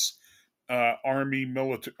States Army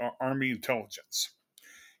intelligence.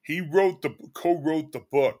 He co-wrote the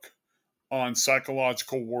book on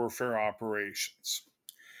psychological warfare operations.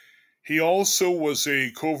 He also was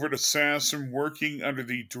a covert assassin working under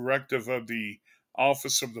the directive of the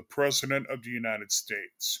Office of the President of the United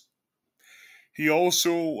States. He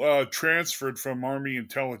also transferred from Army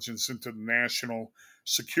intelligence into the National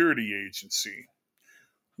Security Agency.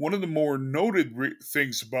 One of the more noted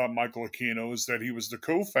things about Michael Aquino is that he was the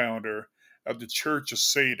co-founder of the Church of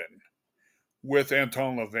Satan with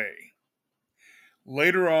Anton LaVey.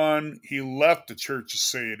 Later on, he left the Church of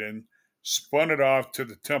Satan, spun it off to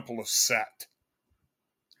the Temple of Set.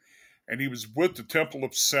 And he was with the Temple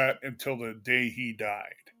of Set until the day he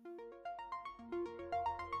died.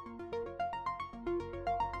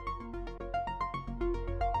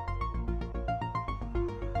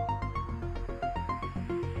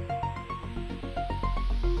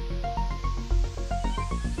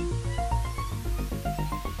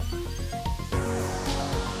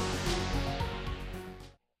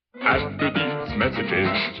 After these messages,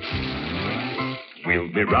 we'll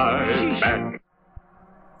be right back.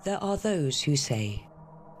 There are those who say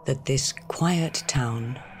that this quiet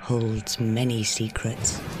town holds many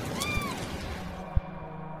secrets.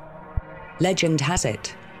 Legend has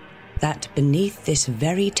it that beneath this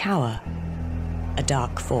very tower, a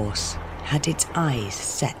dark force had its eyes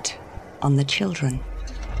set on the children.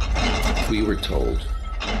 We were told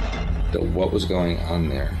that what was going on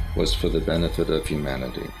there was for the benefit of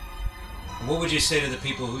humanity. What would you say to the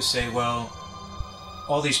people who say, well,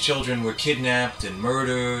 all these children were kidnapped and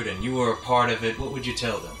murdered and you were a part of it? What would you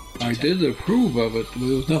tell them? I did approve of it, but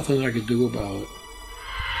there was nothing I could do about it.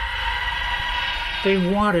 They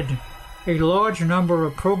wanted a large number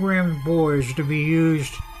of programmed boys to be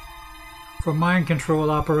used for mind control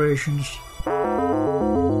operations.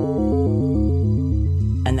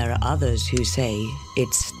 And there are others who say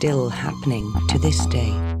it's still happening to this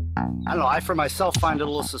day. I don't know, I for myself find it a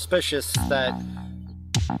little suspicious that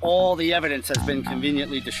all the evidence has been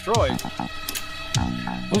conveniently destroyed.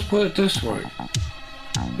 Let's put it this way.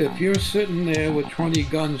 If you're sitting there with 20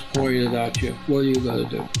 guns pointed at you, what are you going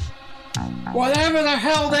to do? Whatever the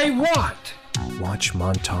hell they want! Watch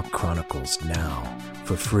Montauk Chronicles now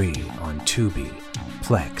for free on Tubi,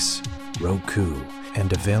 Plex, Roku,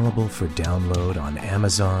 and available for download on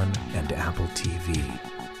Amazon and Apple TV.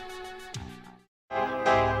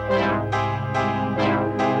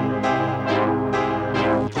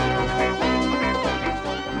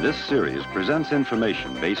 This series presents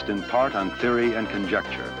information based in part on theory and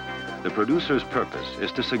conjecture. The producer's purpose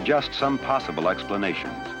is to suggest some possible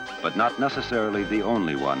explanations, but not necessarily the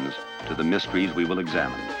only ones, to the mysteries we will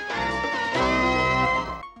examine.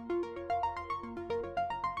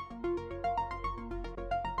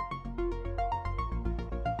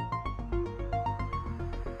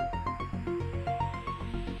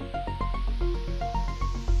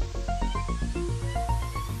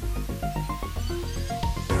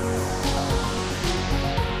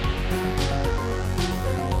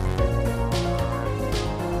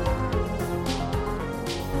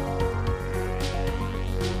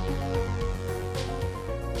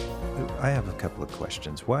 couple of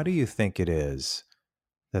questions. Why do you think it is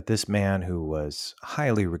that this man who was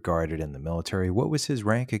highly regarded in the military, what was his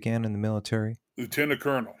rank again in the military? Lieutenant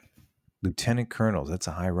Colonel. Lieutenant Colonel, that's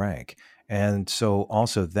a high rank. And so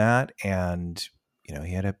also that, and,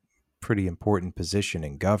 he had a pretty important position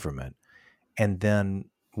in government. And then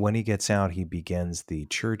when he gets out, he begins the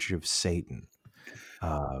Church of Satan,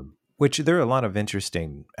 which there are a lot of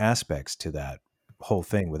interesting aspects to that whole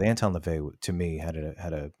thing. With Anton LaVey, to me, had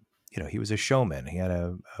a he was a showman. He had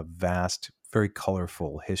a vast, very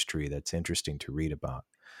colorful history that's interesting to read about.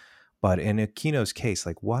 But in Aquino's case,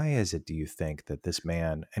 like, why is it, do you think, that this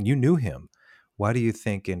man, and you knew him, why do you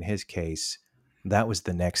think in his case that was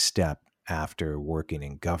the next step after working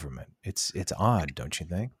in government? It's odd, don't you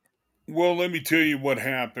think? Well, let me tell you what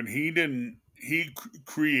happened. He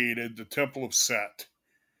created the Temple of Set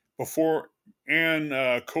before, and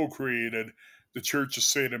co-created the Church of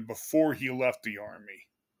Satan before he left the army.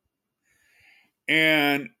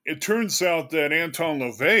 And it turns out that Anton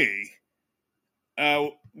LaVey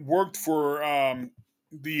worked for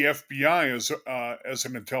the FBI as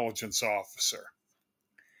an intelligence officer.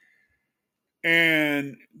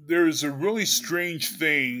 And there's a really strange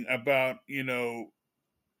thing about, Michael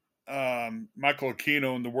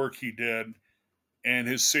Aquino and the work he did and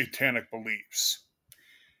his satanic beliefs.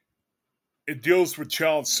 It deals with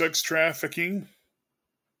child sex trafficking.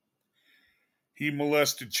 He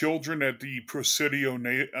molested children at the Presidio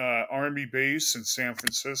Army base in San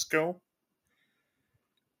Francisco.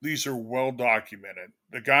 These are well documented.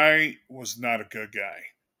 The guy was not a good guy.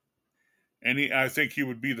 And I think he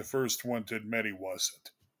would be the first one to admit he wasn't.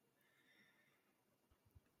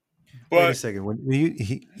 But, wait a second. When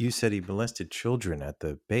you said he molested children at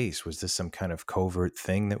the base, was this some kind of covert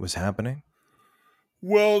thing that was happening?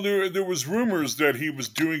 Well, there was rumors that he was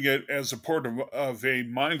doing it as a part of a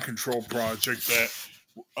mind control project that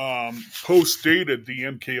post-dated the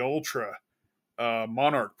MK Ultra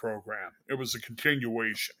Monarch program. It was a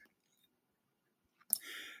continuation.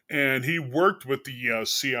 And he worked with the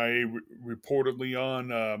CIA reportedly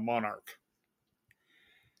on Monarch.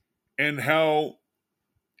 And how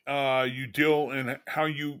you deal and how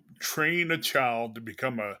you train a child to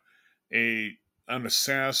become an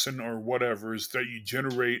assassin or whatever is that you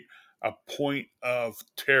generate a point of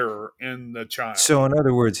terror in the child. So in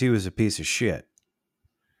other words, he was a piece of shit.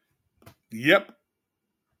 Yep.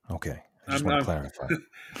 Okay. I just want to clarify.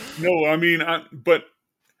 No, I mean, but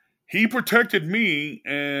he protected me,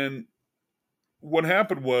 and what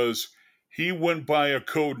happened was he went by a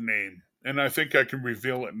code name, and I think I can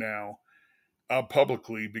reveal it now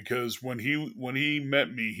publicly, because when he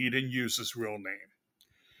met me, he didn't use his real name.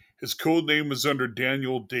 His code name was under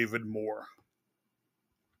Daniel David Moore.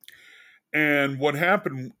 And what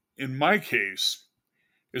happened in my case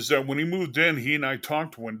is that when he moved in, he and I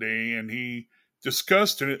talked one day, and he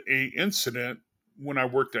discussed an incident when I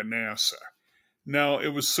worked at NASA. Now, it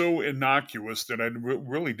was so innocuous that I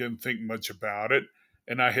really didn't think much about it,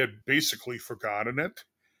 and I had basically forgotten it.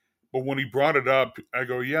 But when he brought it up, I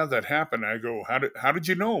go, yeah, that happened. I go, how did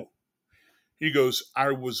you know? He goes,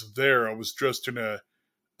 I was there. I was dressed in a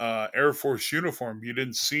Air Force uniform. You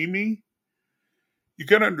didn't see me? You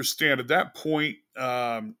got to understand, at that point,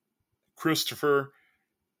 Christopher,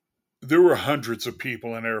 there were hundreds of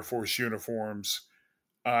people in Air Force uniforms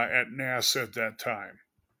at NASA at that time.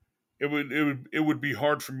 It would be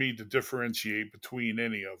hard for me to differentiate between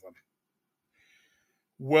any of them.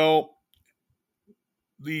 Well,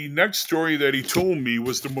 the next story that he told me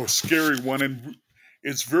was the most scary one, and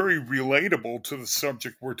it's very relatable to the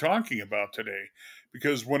subject we're talking about today,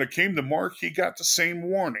 because when it came to Mark, he got the same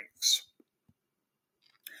warnings.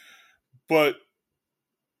 But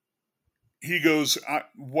he goes,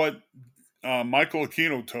 what Michael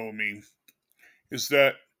Aquino told me is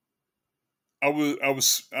that I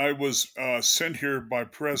was sent here by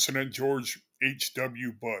President George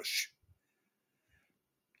H.W. Bush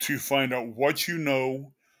to find out what you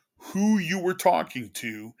know, who you were talking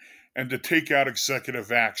to, and to take out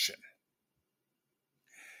executive action.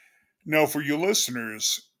 Now, for you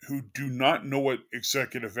listeners who do not know what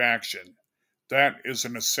executive action, that is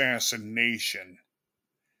an assassination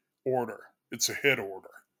order. It's a hit order.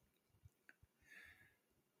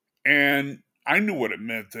 And I knew what it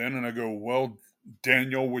meant then, and I go, well,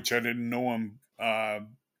 Daniel, which I didn't know him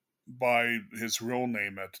by his real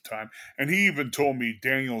name at the time. And he even told me,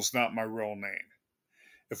 Daniel's not my real name.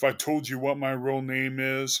 If I told you what my real name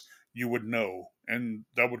is, you would know, and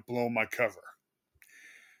that would blow my cover.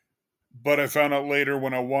 But I found out later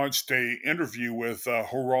when I watched an interview with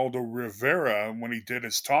Geraldo Rivera when he did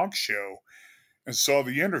his talk show, and saw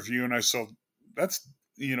the interview, and I saw, that's,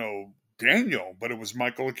 Daniel, but it was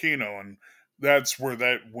Michael Aquino, and that's where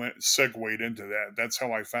that segued into that. That's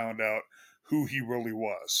how I found out who he really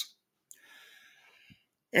was.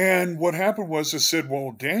 And what happened was I said,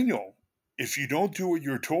 well, Daniel, if you don't do what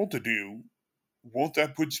you're told to do, won't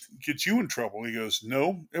that get you in trouble? He goes,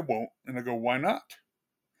 no, it won't. And I go, why not?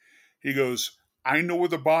 He goes, I know where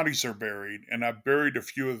the bodies are buried, and I buried a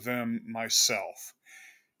few of them myself.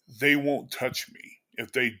 They won't touch me.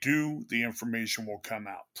 If they do, the information will come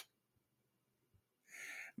out.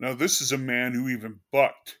 Now, this is a man who even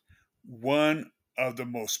bucked one of the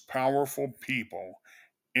most powerful people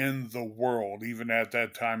in the world, even at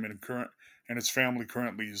that time, and his family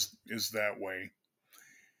currently is that way,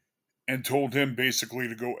 and told him basically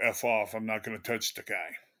to go F off. I'm not going to touch the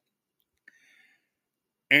guy.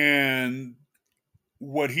 And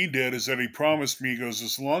what he did is that he promised me, he goes,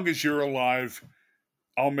 as long as you're alive,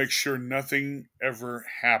 I'll make sure nothing ever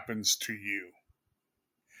happens to you.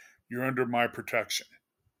 You're under my protection.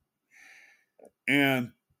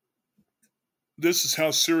 And this is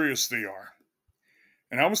how serious they are.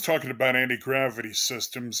 And I was talking about anti-gravity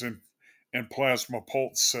systems and plasma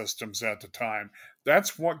pulse systems at the time.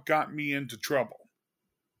 That's what got me into trouble.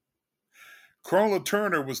 Carla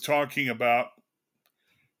Turner was talking about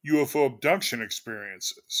UFO abduction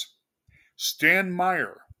experiences. Stan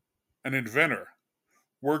Meyer, an inventor,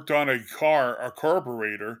 worked on a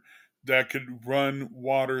carburetor that could run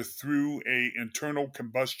water through an internal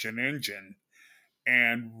combustion engine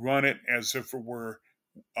and run it as if it were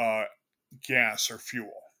gas or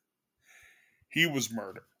fuel. He was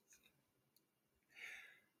murdered.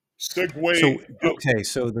 So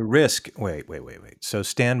the risk. Wait. So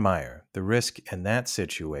Stan Meyer, the risk in that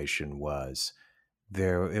situation was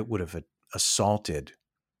it would have assaulted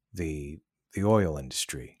the oil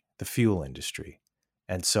industry, the fuel industry,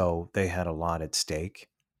 and so they had a lot at stake.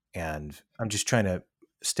 And I'm just trying to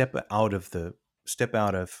step out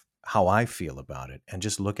of how I feel about it and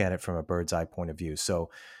just look at it from a bird's eye point of view.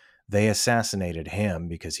 So they assassinated him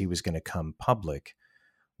because he was going to come public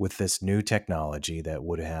with this new technology that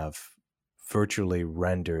would have virtually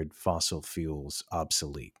rendered fossil fuels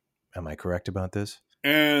obsolete. Am I correct about this?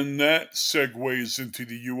 And that segues into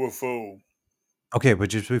the UFO. Okay, but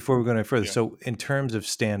just before we go any further, so in terms of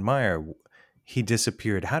Stan Meyer, he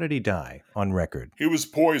disappeared. How did he die on record? He was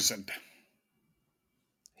poisoned.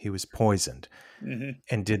 He was poisoned. Mm-hmm.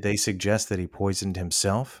 And did they suggest that he poisoned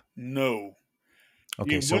himself? No.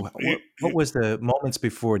 Okay, what was the moments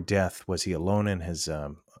before death? Was he alone in his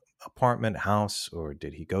apartment, house, or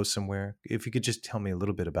did he go somewhere? If you could just tell me a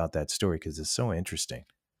little bit about that story, because it's so interesting.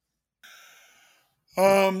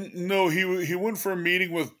 No, he went for a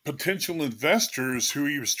meeting with potential investors who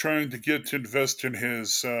he was trying to get to invest in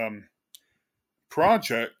his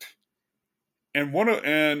project, and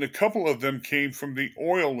a couple of them came from the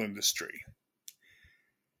oil industry.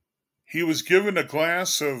 He was given a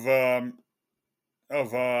glass of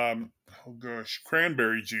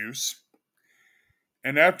cranberry juice,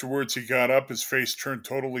 and afterwards he got up. His face turned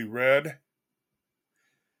totally red,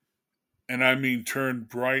 and I mean turned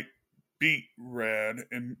bright beet red,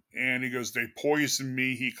 and he goes, they poisoned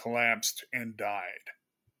me. He collapsed and died.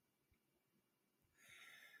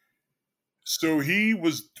 So he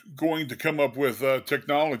was going to come up with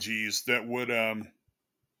technologies that would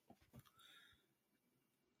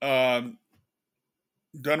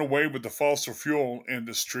done away with the fossil fuel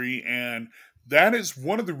industry, and that is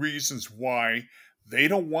one of the reasons why they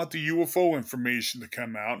don't want the UFO information to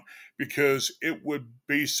come out, because it would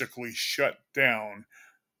basically shut down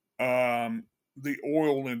the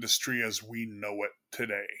oil industry as we know it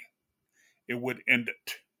today. It would end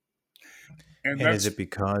it. And is it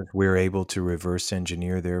because we're able to reverse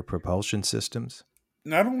engineer their propulsion systems?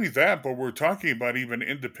 Not only that, but we're talking about even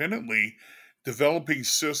independently developing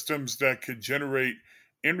systems that could generate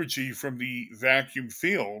energy from the vacuum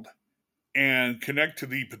field and connect to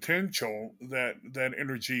the potential that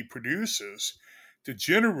energy produces to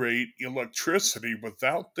generate electricity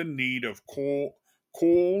without the need of coal,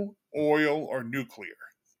 oil, or nuclear.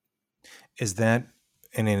 Is that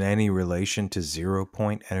in any relation to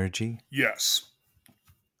 0-point energy? Yes.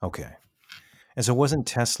 Okay. And so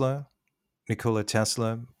wasn't Nikola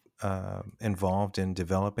Tesla, involved in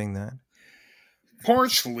developing that?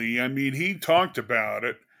 Partially. I mean, he talked about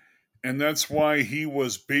it, and that's why he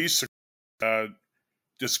was basically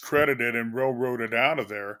discredited and railroaded out of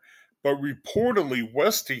there. But reportedly,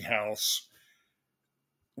 Westinghouse,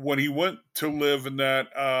 when he went to live in that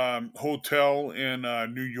hotel in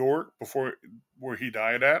New York where he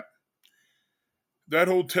died at, that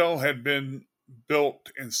hotel had been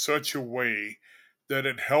built in such a way that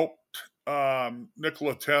it helped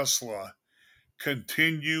Nikola Tesla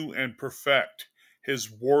continue and perfect his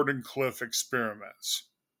Wardenclyffe experiments.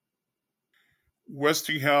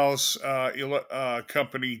 Westinghouse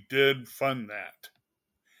Company did fund that.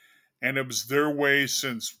 And it was their way,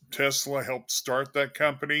 since Tesla helped start that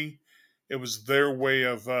company, it was their way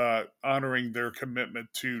of honoring their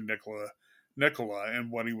commitment to Nikola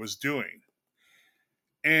and what he was doing.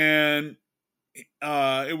 And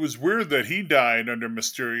it was weird that he died under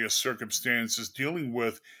mysterious circumstances, dealing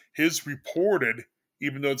with his reported,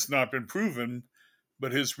 even though it's not been proven,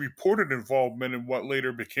 but his reported involvement in what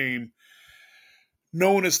later became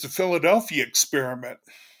known as the Philadelphia experiment.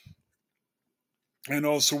 And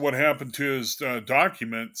also what happened to his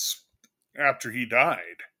documents after he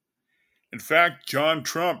died. In fact, John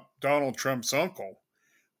Trump, Donald Trump's uncle,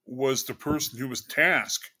 was the person who was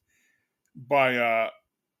tasked by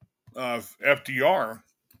FDR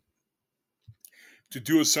to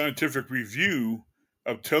do a scientific review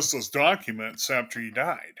of Tesla's documents after he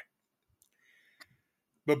died.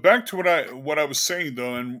 But back to what I was saying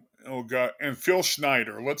though, and Phil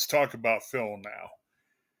Schneider. Let's talk about Phil now,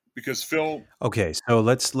 because Phil. Okay, so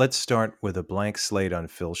let's start with a blank slate on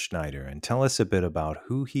Phil Schneider and tell us a bit about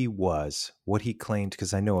who he was, what he claimed,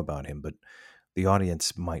 because I know about him, but the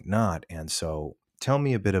audience might not. And so tell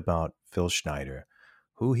me a bit about Phil Schneider,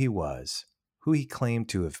 who he was, who he claimed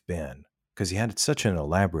to have been, because he had such an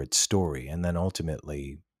elaborate story, and then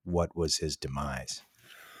ultimately what was his demise.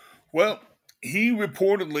 Well, he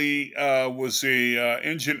reportedly was a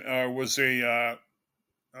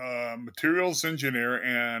materials engineer,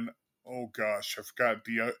 and oh gosh, I forgot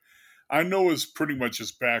I know is pretty much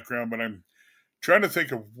his background, but I'm trying to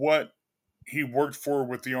think of what he worked for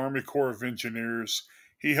with the Army Corps of Engineers.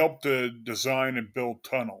 He helped to design and build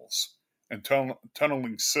tunnels and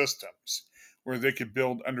tunneling systems where they could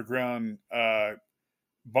build underground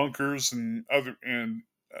bunkers and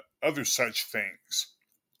other such things.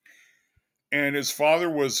 And his father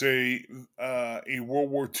was a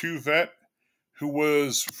World War II vet who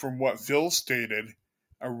was, from what Phil stated,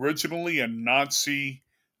 originally a Nazi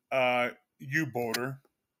U-boater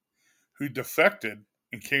who defected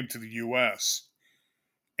and came to the U.S.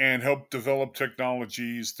 and helped develop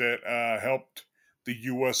technologies that helped the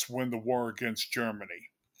U.S. win the war against Germany.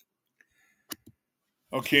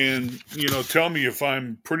 Okay, and tell me if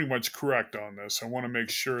I'm pretty much correct on this. I want to make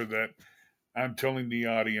sure that I'm telling the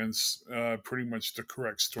audience pretty much the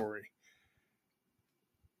correct story.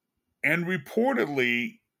 And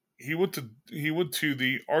reportedly, he went to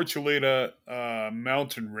the Archuleta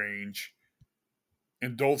mountain range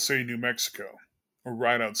in Dulce, New Mexico, or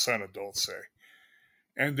right outside of Dulce,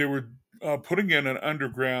 and they were putting in an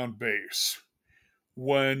underground base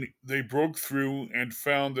when they broke through and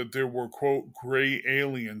found that there were, quote, gray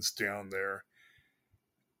aliens down there.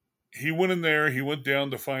 He went in there, he went down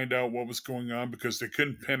to find out what was going on because they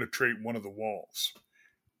couldn't penetrate one of the walls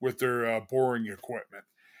with their boring equipment.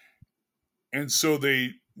 And so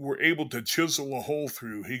they were able to chisel a hole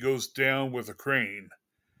through. He goes down with a crane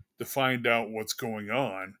to find out what's going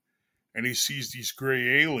on. And he sees these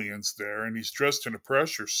gray aliens there, and he's dressed in a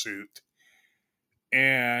pressure suit.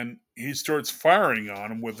 And he starts firing on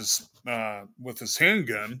them with his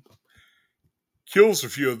handgun, kills a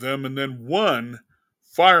few of them, and then one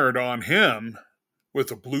fired on him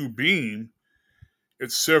with a blue beam.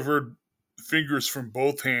 It severed fingers from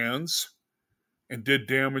both hands and did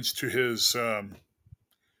damage to his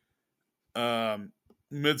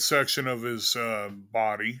midsection of his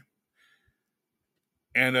body.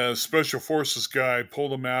 And a special forces guy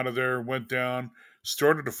pulled him out of there, went down,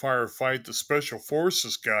 started a firefight. The special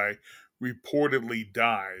forces guy reportedly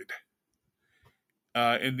died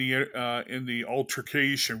in the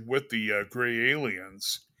altercation with the gray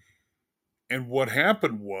aliens. And what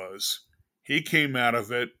happened was he came out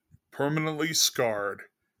of it permanently scarred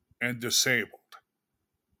and disabled.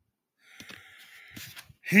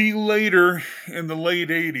 He later, in the late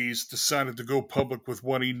 80s, decided to go public with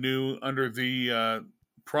what he knew under the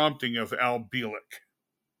prompting of Al Bielek,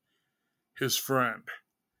 his friend.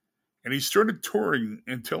 And he started touring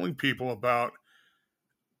and telling people about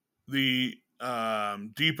the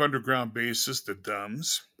deep underground bases, the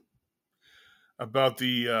DUMBs, about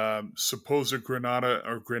the supposed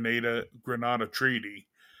Grenada Treaty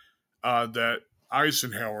that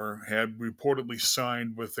Eisenhower had reportedly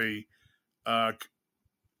signed with a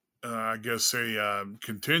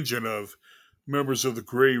contingent of members of the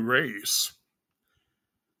gray race,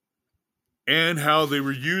 and how they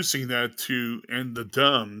were using that and the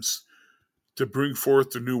DUMBs to bring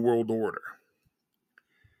forth the New World Order.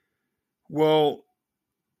 Well,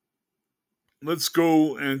 let's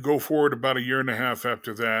go forward about a year and a half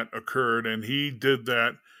after that occurred, and he did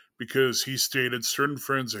that because he stated certain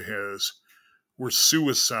friends of his were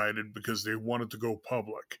suicided because they wanted to go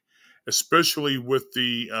public, especially with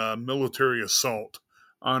the military assault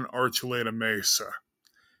on Archuleta Mesa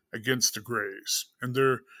against the Greys. And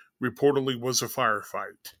there reportedly was a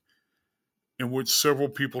firefight in which several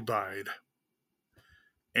people died.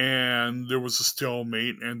 And there was a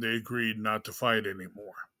stalemate, and they agreed not to fight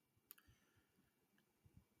anymore.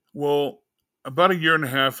 Well, about a year and a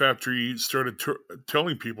half after he started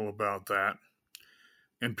telling people about that,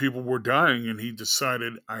 and people were dying, and he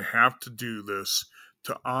decided, I have to do this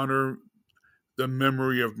to honor the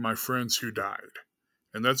memory of my friends who died.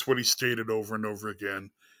 And that's what he stated over and over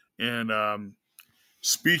again in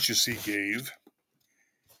speeches he gave.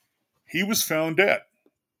 He was found dead.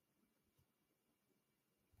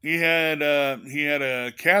 He had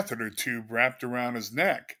a catheter tube wrapped around his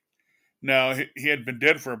neck. Now, he had been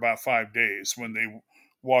dead for about 5 days when they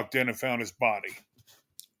walked in and found his body.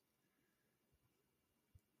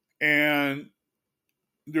 And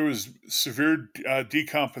there was severe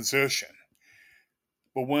decomposition.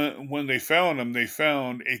 But when they found him, they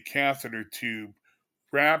found a catheter tube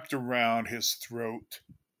wrapped around his throat.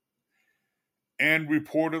 And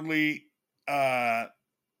reportedly,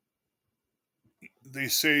 they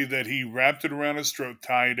say that he wrapped it around his throat,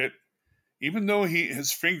 tied it, even though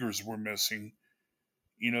his fingers were missing.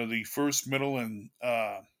 The first, middle, and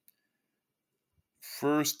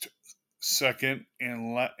first, second,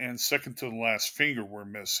 and second to the last finger were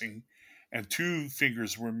missing, and 2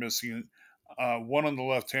 fingers were missing, one on the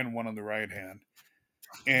left hand, one on the right hand.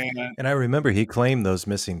 And I remember he claimed those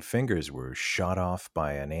missing fingers were shot off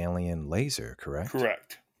by an alien laser, correct?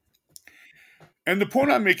 Correct. And the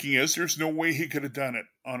point I'm making is there's no way he could have done it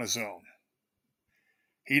on his own.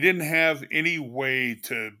 He didn't have any way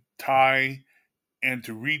to tie and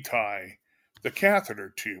to retie the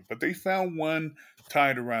catheter tube, but they found one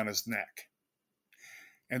tied around his neck.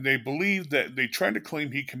 And they believed that they tried to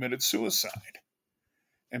claim he committed suicide.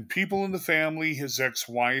 And people in the family, his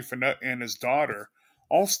ex-wife and his daughter,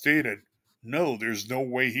 all stated, no, there's no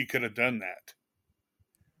way he could have done that.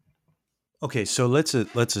 Okay, so let's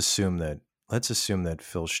assume that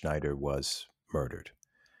Phil Schneider was murdered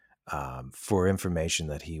for information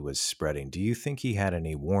that he was spreading. Do you think he had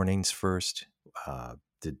any warnings first?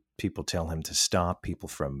 Did people tell him to stop? People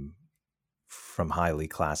from highly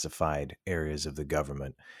classified areas of the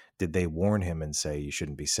government, did they warn him and say you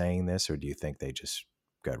shouldn't be saying this, or do you think they just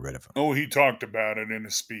got rid of him? Oh, he talked about it in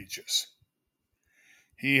his speeches.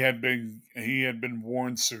 He had been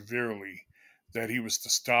warned severely that he was to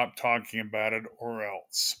stop talking about it or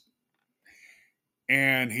else.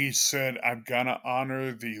 And he said, "I'm gonna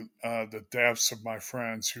honor the deaths of my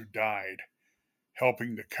friends who died,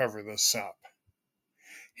 helping to cover this up."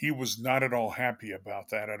 He was not at all happy about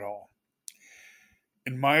that at all.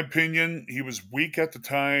 In my opinion, he was weak at the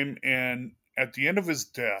time, and at the end of his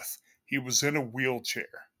death, he was in a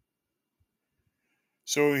wheelchair.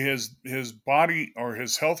 So his body or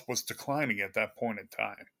his health was declining at that point in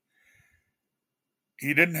time.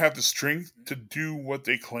 He didn't have the strength to do what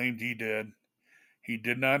they claimed he did. He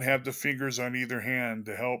did not have the fingers on either hand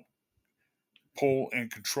to help pull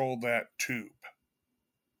and control that tube.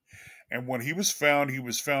 And when he was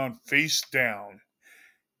found face down.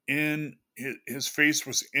 His face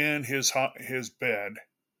was in his bed.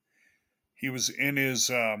 He was in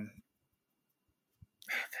his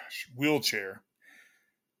wheelchair.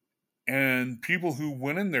 And people who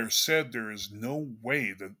went in there said there is no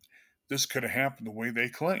way that this could have happened the way they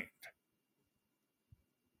claimed.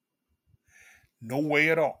 No way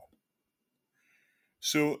at all.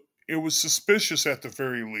 So it was suspicious at the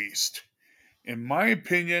very least. In my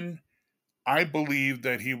opinion, I believe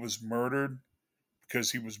that he was murdered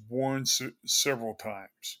because he was warned several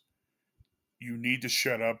times. You need to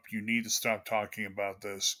shut up. You need to stop talking about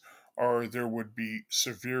this, or there would be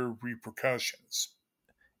severe repercussions.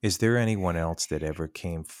 Is there anyone else that ever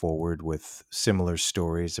came forward with similar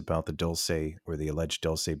stories about the Dulce or the alleged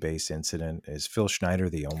Dulce base incident? Is Phil Schneider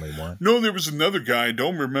the only one? No, there was another guy. I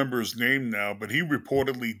don't remember his name now, but he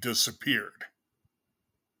reportedly disappeared.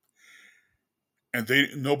 And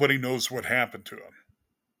nobody knows what happened to him.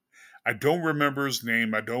 I don't remember his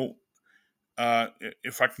name. I don't.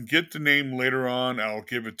 If I can get the name later on, I'll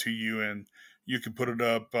give it to you, and you can put it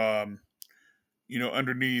up,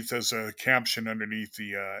 underneath as a caption underneath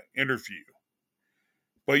the interview.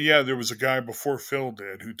 But yeah, there was a guy before Phil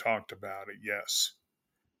did who talked about it. Yes.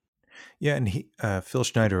 Yeah, and Phil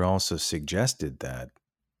Schneider also suggested that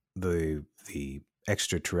the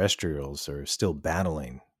extraterrestrials are still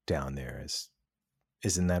battling down there.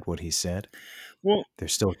 Isn't that what he said? Well,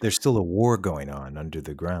 there's still a war going on under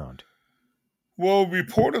the ground. Well,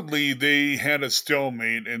 reportedly, they had a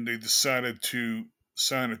stalemate and they decided to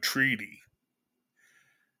sign a treaty.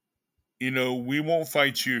 We won't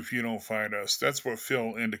fight you if you don't fight us. That's what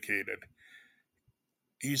Phil indicated.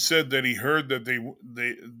 He said that he heard that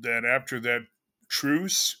that after that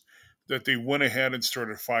truce, that they went ahead and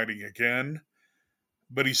started fighting again,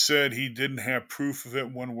 but he said he didn't have proof of it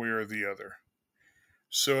one way or the other.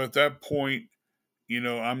 So at that point,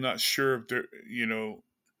 I'm not sure if there,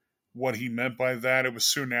 what he meant by that. It was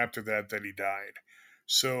soon after that he died.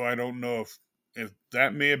 So I don't know if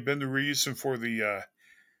that may have been the reason for the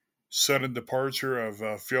sudden departure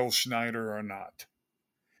of Phil Schneider or not.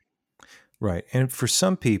 Right. And for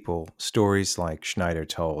some people, stories like Schneider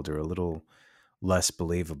told are a little less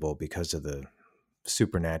believable because of the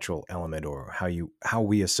supernatural element or how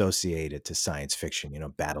we associate it to science fiction,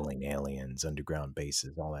 battling aliens, underground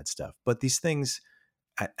bases, all that stuff. But these things,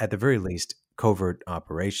 at the very least, covert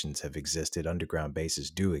operations have existed, underground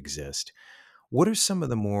bases do exist. What are some of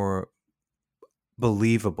the more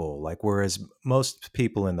believable, like whereas most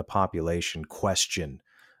people in the population question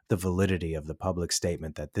the validity of the public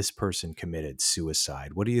statement that this person committed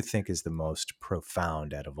suicide, what do you think is the most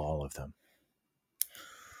profound out of all of them?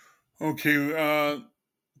 Okay,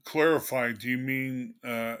 clarify. Do you mean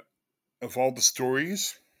of all the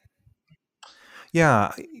stories?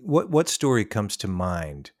 Yeah, what story comes to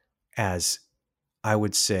mind as, I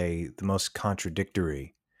would say, the most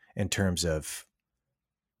contradictory in terms of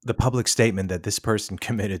the public statement that this person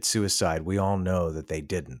committed suicide? We all know that they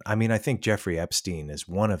didn't. I mean, I think Jeffrey Epstein is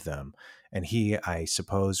one of them, and he, I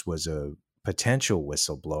suppose, was a potential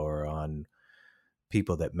whistleblower on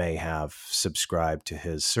people that may have subscribed to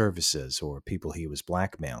his services or people he was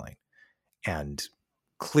blackmailing. And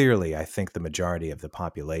clearly, I think the majority of the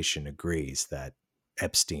population agrees that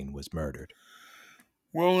Epstein was murdered.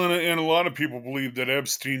 Well, and a lot of people believe that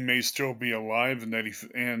Epstein may still be alive, and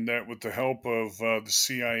that with the help of the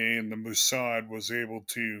CIA and the Mossad, was able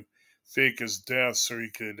to fake his death so he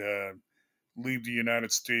could leave the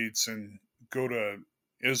United States and go to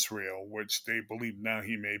Israel, which they believe now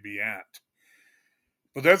he may be at.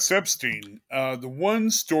 But that's Epstein. The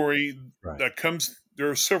one story that comes, there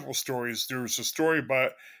are several stories. There's a story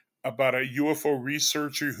about a UFO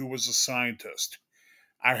researcher who was a scientist.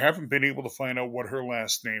 I haven't been able to find out what her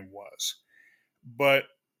last name was, but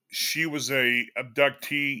she was a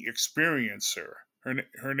abductee experiencer.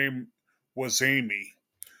 Her name was Amy,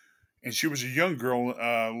 and she was a young girl,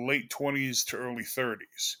 late 20s to early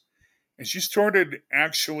 30s, and she started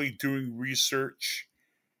actually doing research.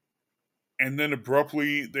 And then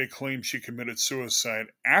abruptly, they claimed she committed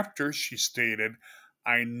suicide after she stated,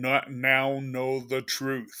 "I now know the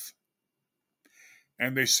truth."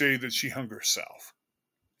 And they say that she hung herself,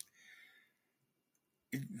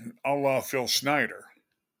 a la Phil Schneider.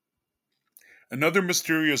 Another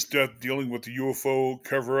mysterious death dealing with the UFO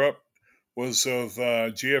cover up was of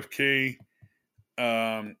JFK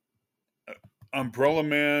Umbrella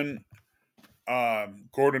Man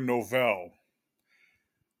Gordon Novell.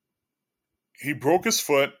 He broke his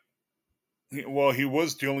foot. He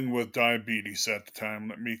was dealing with diabetes at the time.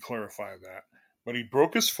 Let me clarify that. But he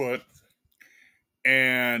broke his foot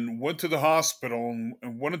and went to the hospital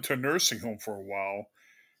and went into a nursing home for a while.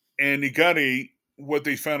 And he got what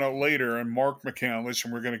they found out later, and Mark McCandlish,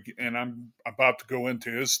 and I'm about to go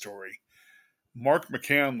into his story. Mark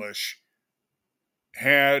McCandlish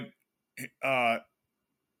had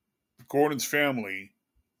Gordon's family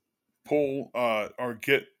pull or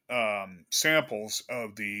get samples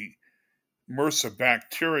of the MRSA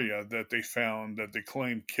bacteria that they found that they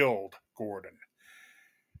claimed killed Gordon.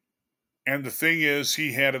 And the thing is,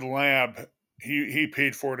 he had a lab, he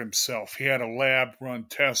paid for it himself. He had a lab run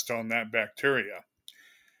test on that bacteria,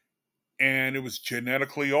 and it was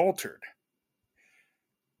genetically altered.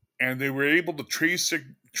 And they were able to trace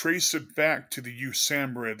it back to the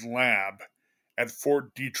USAMRIID lab at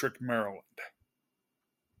Fort Detrick, Maryland.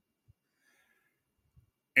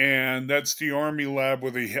 And that's the Army lab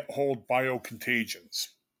where they hold biocontagions.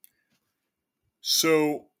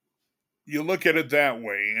 So you look at it that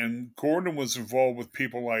way, and Gordon was involved with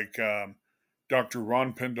people like Dr.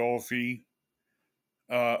 Ron Pandolfi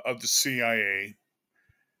of the CIA,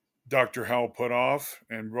 Dr. Hal Puthoff,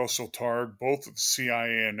 and Russell Targ, both of the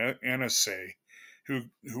CIA and NSA, who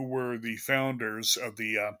were the founders of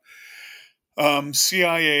the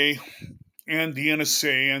CIA and the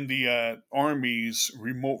NSA and the Army's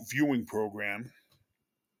remote viewing program,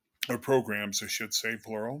 or programs, I should say,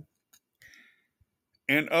 plural,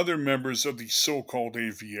 and other members of the so-called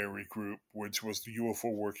aviary group, which was the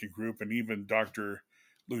UFO working group, and even Dr.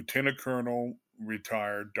 Lieutenant Colonel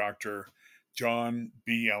retired Dr. John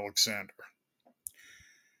B. Alexander.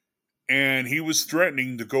 And he was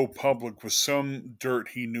threatening to go public with some dirt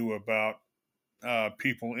he knew about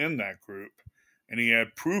people in that group, and he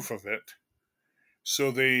had proof of it.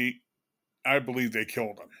 So I believe they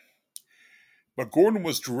killed him. But Gordon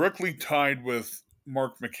was directly tied with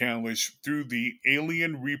Mark McCandlish through the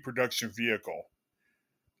alien reproduction vehicle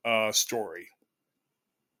story.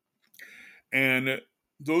 And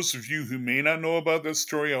those of you who may not know about this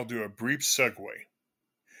story, I'll do a brief segue.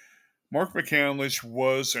 Mark McCandlish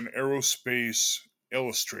was an aerospace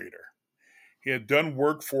illustrator. He had done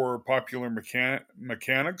work for Popular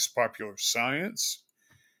Mechanics, Popular Science,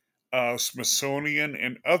 Smithsonian,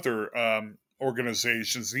 and other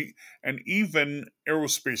organizations, and even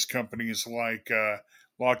aerospace companies like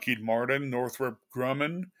Lockheed Martin, Northrop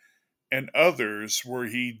Grumman, and others, where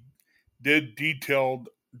he did detailed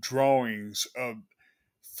drawings of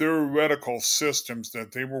theoretical systems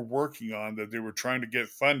that they were working on, that they were trying to get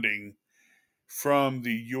funding from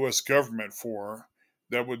the U.S. government for,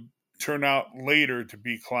 that would turn out later to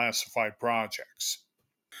be classified projects.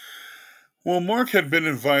 Well, Mark had been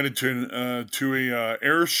invited to a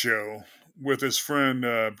air show with his friend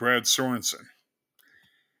Brad Sorensen.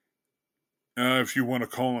 If you want to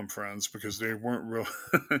call them friends, because they weren't real.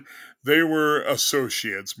 They were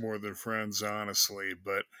associates more than friends, honestly.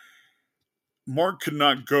 But Mark could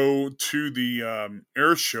not go to the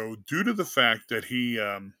air show due to the fact that he,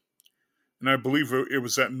 and I believe it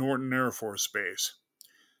was at Norton Air Force Base,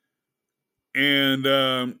 and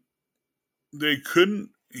he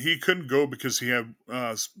couldn't go because he had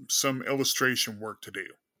some illustration work to do.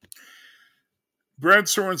 Brad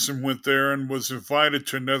Sorensen went there and was invited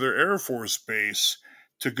to another Air Force base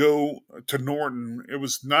to go to Norton. It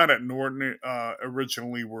was not at Norton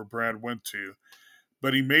originally where Brad went to,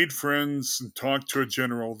 but he made friends and talked to a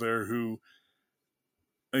general there who,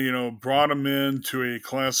 brought him into a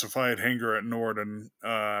classified hangar at Norton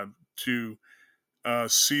to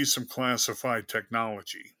see some classified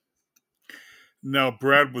technology. Now,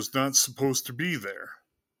 Brad was not supposed to be there.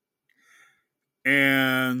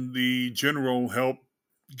 And the general helped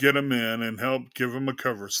get him in and helped give him a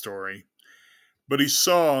cover story. But he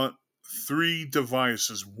saw 3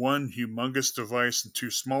 devices, one humongous device and 2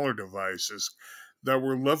 smaller devices that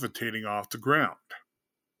were levitating off the ground.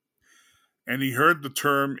 And he heard the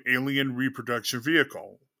term alien reproduction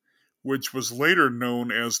vehicle, which was later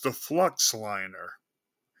known as the Flux Liner.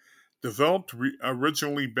 Developed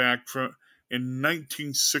originally back in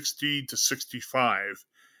 1960 to 65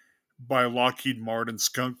 by Lockheed Martin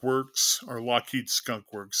Skunk Works, or Lockheed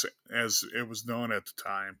Skunk Works as it was known at the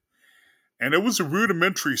time. And it was a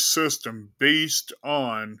rudimentary system based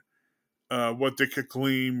on what they could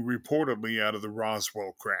glean reportedly out of the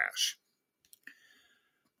Roswell crash.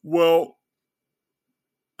 Well,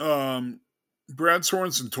 Brad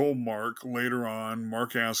Sorensen told Mark later on.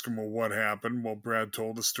 Mark asked him, well, what happened? Well, Brad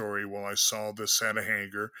told the story. Well, I saw this at a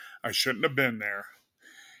hangar. I shouldn't have been there.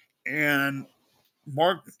 And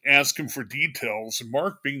Mark asked him for details, and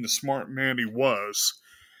Mark, being the smart man he was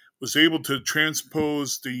able to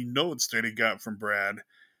transpose the notes that he got from Brad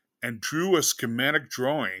and drew a schematic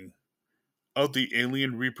drawing of the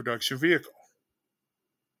alien reproduction vehicle.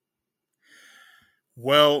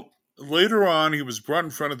 Well, later on, he was brought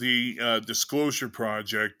in front of the Disclosure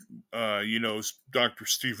Project, Dr.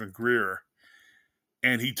 Stephen Greer,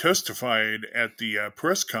 and he testified at the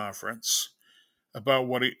press conference about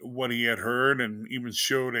what he had heard, and even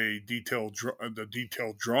showed the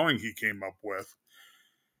detailed drawing he came up with.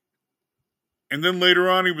 And then later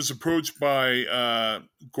on, he was approached by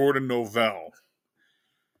Gordon Novell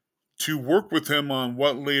to work with him on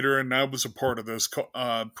what later, and I was a part of this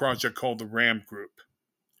project called the RAM Group.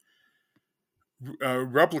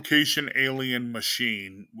 Replication Alien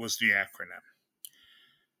Machine was the acronym.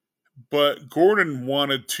 But Gordon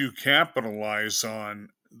wanted to capitalize on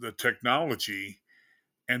the technology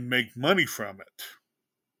and make money from it.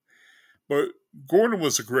 But Gordon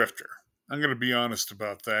was a grifter. I'm going to be honest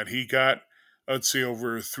about that. He got, I'd say,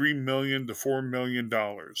 over $3 million to $4 million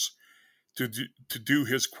to do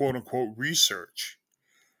his quote-unquote research.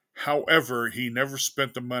 However, he never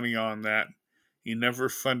spent the money on that. He never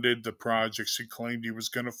funded the projects he claimed he was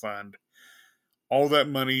going to fund. All that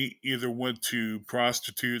money either went to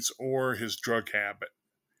prostitutes or his drug habit,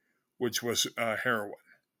 which was heroin.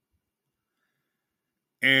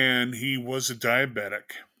 And he was a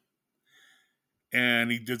diabetic.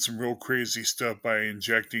 And he did some real crazy stuff by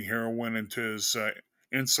injecting heroin into his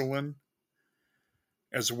insulin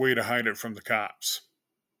as a way to hide it from the cops.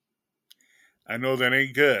 I know that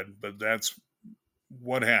ain't good, but that's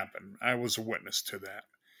what happened. I was a witness to that.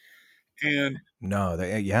 And no,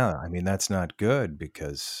 I mean, that's not good,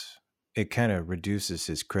 because it kind of reduces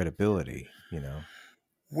his credibility,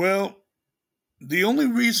 Well, the only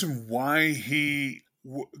reason why he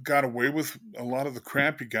got away with a lot of the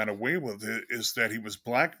crap he got away with is that he was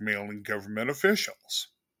blackmailing government officials.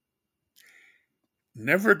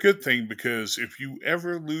 Never a good thing, because if you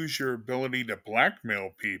ever lose your ability to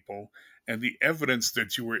blackmail people and the evidence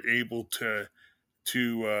that you were able to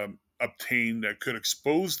obtain that could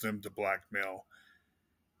expose them to blackmail,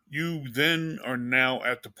 you then are now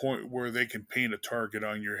at the point where they can paint a target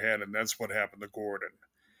on your head, and that's what happened to Gordon.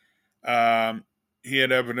 He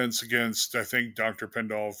had evidence against, I think, Dr.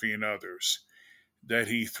 Pandolfi and others that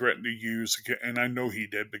he threatened to use, and I know he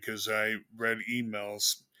did because I read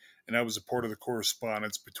emails, and I was a part of the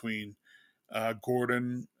correspondence between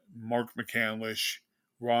Gordon, Mark McCandlish,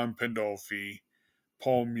 Ron Pandolfi,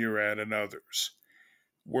 Paul Murad, and others,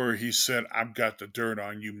 where he said, "I've got the dirt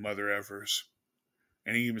on you, mother effers."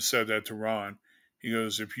 And he even said that to Ron. He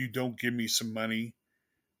goes, "If you don't give me some money,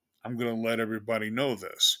 I'm going to let everybody know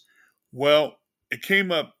this." Well, it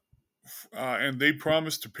came up, and they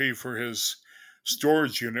promised to pay for his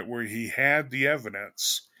storage unit where he had the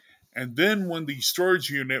evidence. And then when the storage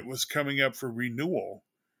unit was coming up for renewal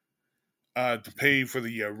to pay for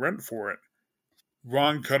the rent for it,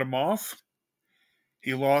 Ron cut him off.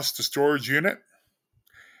 He lost the storage unit.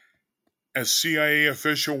 A CIA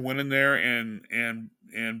official went in there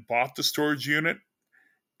and bought the storage unit,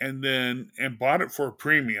 and bought it for a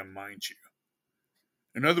premium, mind you.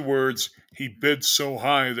 In other words, he bid so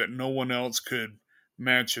high that no one else could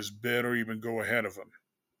match his bid or even go ahead of him.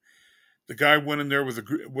 The guy went in there with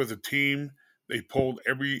a team. They pulled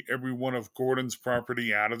every one of Gordon's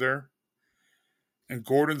property out of there, and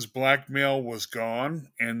Gordon's blackmail was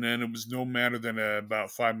gone. And then it was no matter than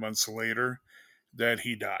about 5 months later that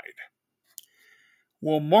he died.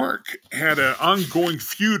 Well, Mark had an ongoing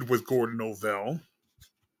feud with Gordon Ovell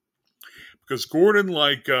because Gordon,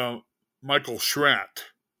 like Michael Schratt,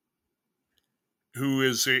 who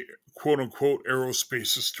is a quote-unquote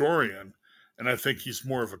aerospace historian, and I think he's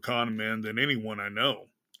more of a con man than anyone I know.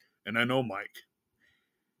 And I know Mike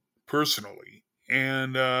personally.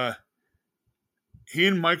 And he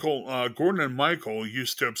and Gordon and Michael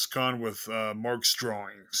used to abscond with Mark's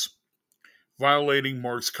drawings, violating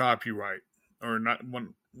Mark's copyright, or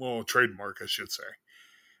trademark, I should say.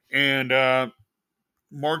 And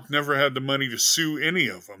Mark never had the money to sue any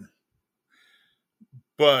of them,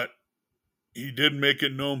 but he did make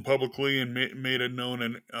it known publicly and made it known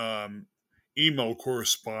in email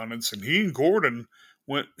correspondence. And he and Gordon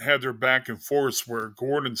had their back and forth, where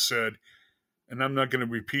Gordon said, and I'm not going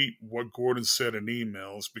to repeat what Gordon said in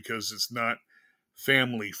emails because it's not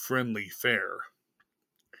family friendly fare,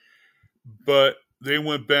 but they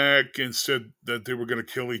went back and said that they were going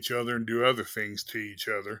to kill each other and do other things to each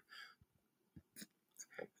other.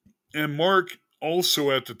 And Mark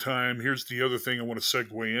also, at the time, here's the other thing I want to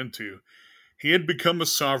segue into, he had become a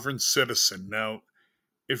sovereign citizen. Now,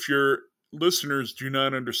 if your listeners do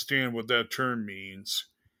not understand what that term means,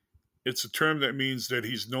 it's a term that means that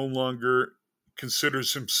he's no longer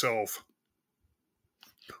considers himself,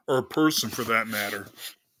 or a person for that matter,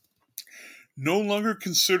 no longer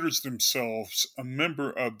considers themselves a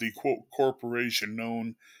member of the quote corporation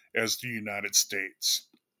known as the United States.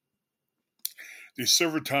 They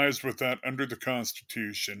sever ties with that under the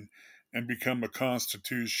Constitution and become a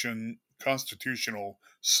constitutional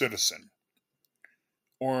citizen,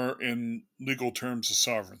 or in legal terms, a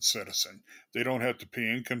sovereign citizen. They don't have to pay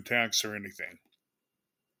income tax or anything.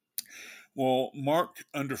 Well, Mark,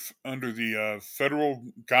 under the federal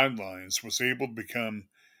guidelines, was able to become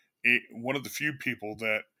one of the few people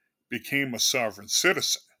that became a sovereign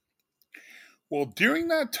citizen. Well, during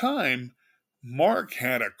that time, Mark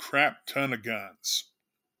had a crap ton of guns.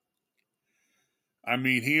 I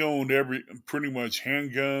mean, he owned pretty much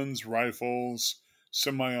handguns, rifles,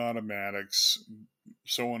 semi-automatics,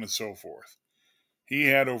 so on and so forth. He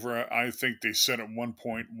had over, I think they said at one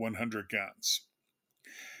point, 100 guns.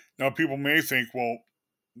 Now, people may think, well,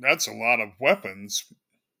 that's a lot of weapons.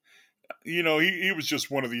 You know, he was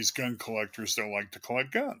just one of these gun collectors that like to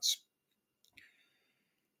collect guns.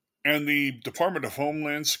 And the Department of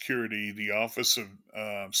Homeland Security, the Office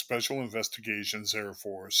of Special Investigations, Air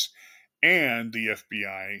Force, and the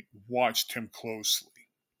FBI watched him closely.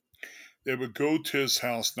 They would go to his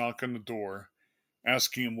house, knock on the door,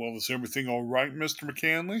 asking him, well, is everything all right, Mr.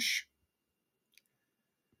 McCandlish?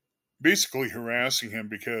 Basically harassing him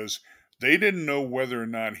because they didn't know whether or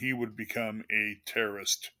not he would become a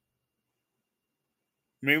terrorist.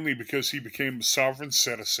 Mainly because he became a sovereign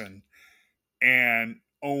citizen and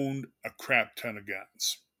owned a crap ton of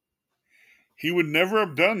guns. He would never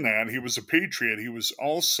have done that. He was a patriot. He was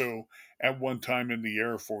also at one time in the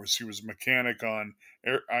Air Force. He was a mechanic on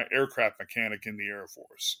aircraft mechanic in the Air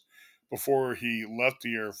Force. Before he left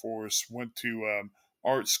the Air Force, went to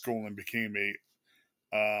art school and became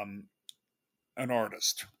an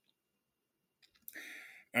artist.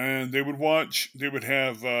 And they would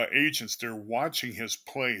have agents there watching his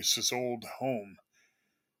place, his old home,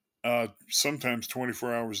 sometimes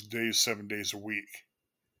 24 hours a day, 7 days a week,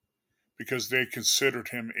 because they considered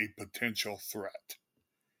him a potential threat.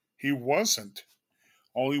 He wasn't.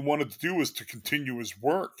 All he wanted to do was to continue his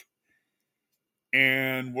work,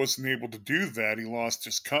 and wasn't able to do that. He lost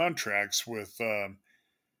his contracts with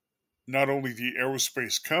not only the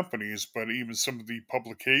aerospace companies, but even some of the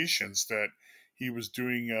publications that he was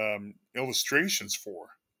doing illustrations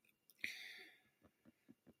for.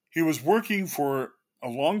 He was working for a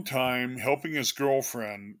long time, helping his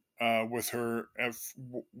girlfriend with her at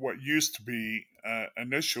what used to be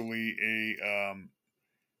initially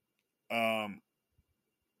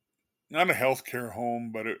not a healthcare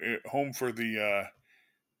home, but a home for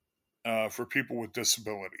for people with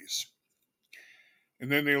disabilities.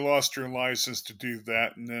 And then they lost her license to do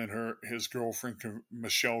that, and then his girlfriend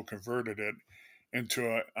Michelle converted it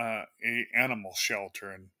into a animal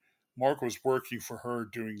shelter, and Mark was working for her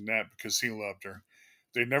doing that because he loved her.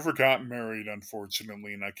 They never got married,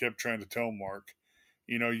 unfortunately, and I kept trying to tell Mark,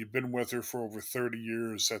 you've been with her for over 30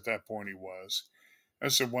 years. At that point, he was. I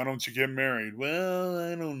said, why don't you get married? Well,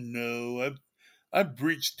 I don't know. I've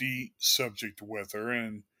breached the subject with her,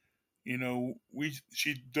 and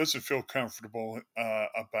she doesn't feel comfortable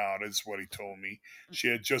about it, is what he told me. She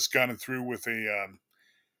had just gotten through with a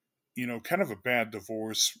kind of a bad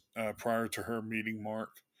divorce prior to her meeting Mark,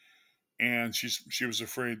 and she was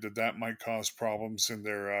afraid that might cause problems in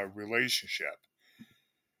their relationship.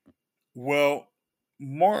 Well,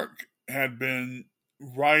 Mark had been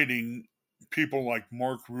writing people like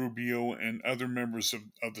Mark Rubio and other members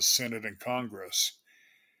of the Senate and Congress,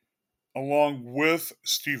 along with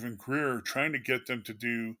Stephen Greer, trying to get them to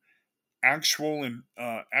do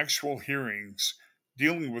actual hearings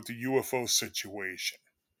dealing with the UFO situation.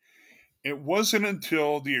 It wasn't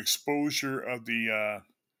until the exposure of the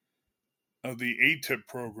ATIP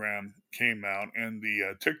program came out and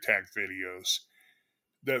the Tic Tac videos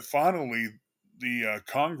that finally the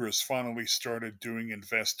Congress finally started doing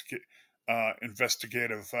investigative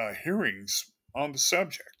hearings on the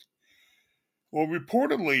subject. Well,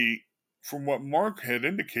 reportedly, from what Mark had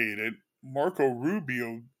indicated, Marco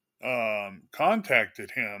Rubio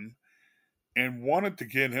contacted him and wanted to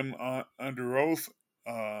get him under oath,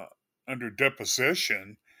 under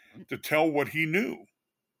deposition, to tell what he knew.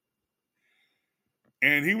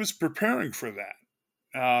 And he was preparing for that.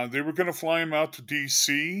 They were going to fly him out to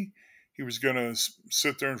D.C. He was going to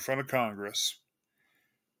sit there in front of Congress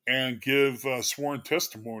and give sworn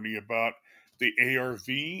testimony about the ARV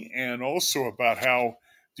and also about how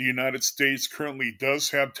the United States currently does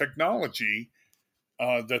have technology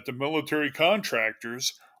that the military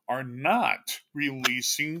contractors are not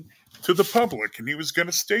releasing to the public. And he was going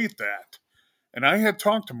to state that. And I had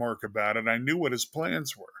talked to Mark about it. I knew what his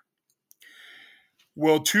plans were.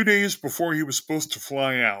 Well, 2 days before he was supposed to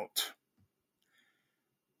fly out,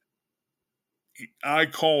 I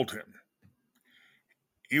called him.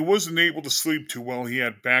 He wasn't able to sleep too well. He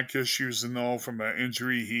had back issues and all from an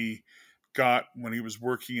injury he got when he was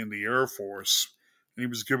working in the Air Force. And he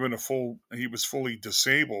was given he was fully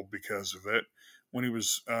disabled because of it when he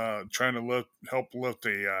was trying to help lift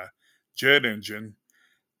a jet engine,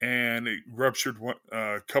 and it ruptured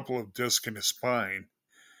a couple of discs in his spine.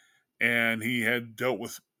 And he had dealt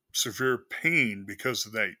with severe pain because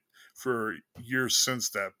of that for years since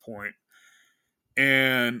that point.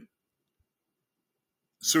 And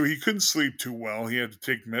so he couldn't sleep too well. He had to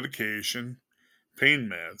take medication, pain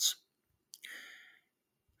meds.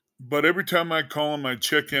 But every time I call him, I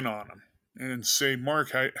check in on him and say,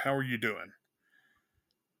 Mark, how are you doing?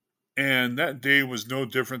 And that day was no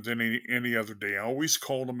different than any other day. I always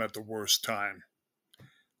called him at the worst time.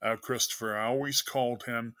 Christopher, I always called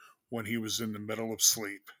him when he was in the middle of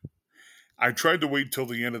sleep. I tried to wait till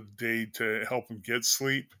the end of the day to help him get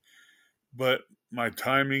sleep, but my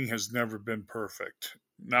timing has never been perfect.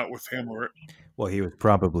 Not with him. Well, he was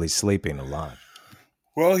probably sleeping a lot.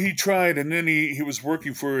 Well, he tried, and then he was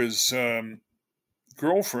working for his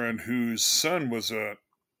girlfriend, whose son was a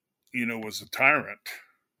tyrant.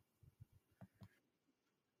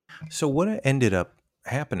 So what ended up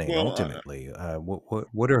happening ultimately?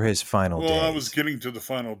 What are his final days? Well, I was getting to the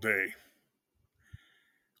final day.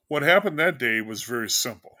 What happened that day was very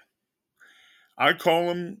simple. I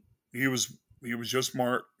call him. He was He was just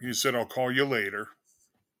Mark. He said, I'll call you later.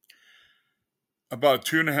 About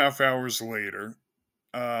 2.5 hours later,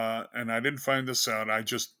 and I didn't find this out. I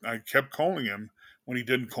kept calling him when he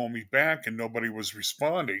didn't call me back and nobody was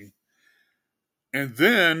responding. And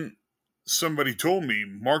then somebody told me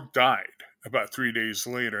Mark died about 3 days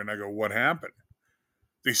later. And I go, what happened?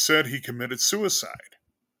 They said he committed suicide,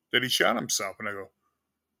 that he shot himself. And I go,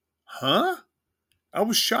 huh? I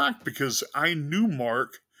was shocked because I knew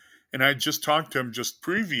Mark and I just talked to him just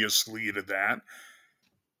previously to that.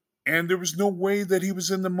 And there was no way that he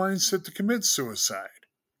was in the mindset to commit suicide.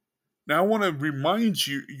 Now, I want to remind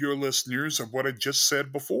you, your listeners, of what I just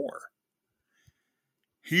said before.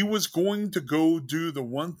 He was going to go do the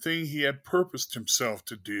one thing he had purposed himself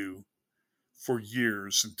to do for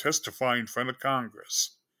years and testify in front of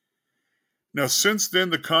Congress. Now, since then,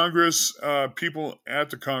 the Congress, people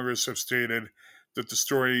at the Congress have stated that the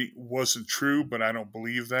story wasn't true, but I don't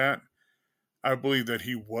believe that. I believe that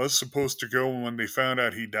he was supposed to go, and when they found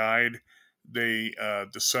out he died, they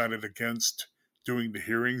decided against doing the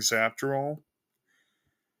hearings after all.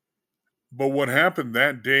 But what happened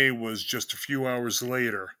that day was just a few hours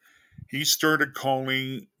later. He started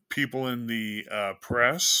calling people in the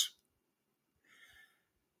press,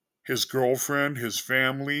 his girlfriend, his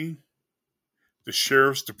family, the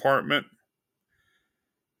sheriff's department,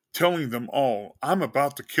 telling them all, I'm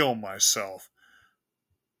about to kill myself.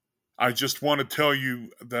 I just want to tell you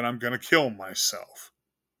that I'm going to kill myself.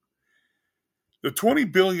 The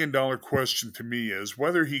 $20 billion question to me is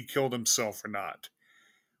whether he killed himself or not.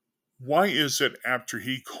 Why is it after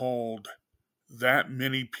he called that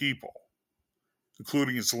many people,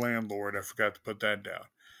 including his landlord, I forgot to put that down,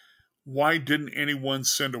 why didn't anyone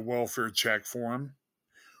send a welfare check for him?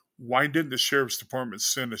 Why didn't the sheriff's department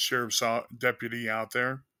send a sheriff's deputy out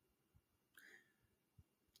there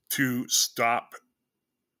to stop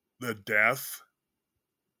the death?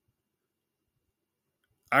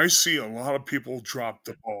 I see a lot of people drop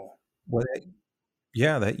the ball. Well,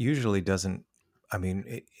 yeah, that usually doesn't,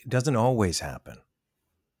 it doesn't always happen.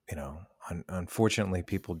 Unfortunately,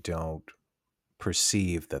 people don't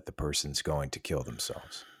perceive that the person's going to kill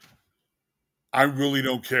themselves. I really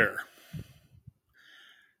don't care.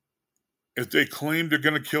 If they claim they're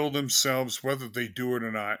going to kill themselves, whether they do it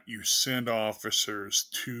or not, you send officers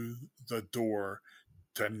to the door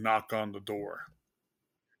to knock on the door.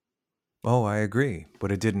 Oh, I agree,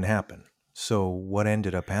 but it didn't happen. So what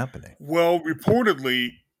ended up happening? Well,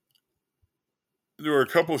 reportedly, there were a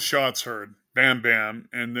couple of shots heard. Bam, bam.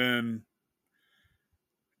 And then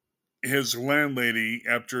his landlady,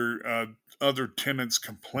 after other tenants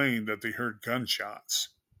complained that they heard gunshots,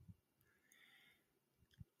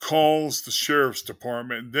 calls the sheriff's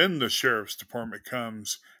department. Then the sheriff's department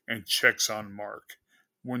comes and checks on Mark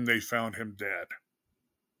when they found him dead.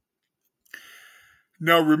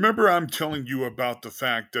 Now, remember, I'm telling you about the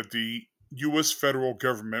fact that the U.S. federal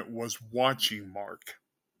government was watching Mark.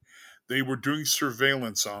 They were doing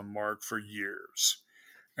surveillance on Mark for years.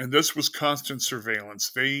 And this was constant surveillance.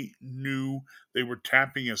 They knew they were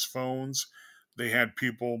tapping his phones. They had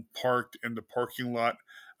people parked in the parking lot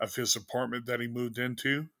of his apartment that he moved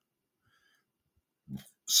into.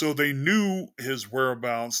 So they knew his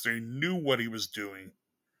whereabouts. They knew what he was doing.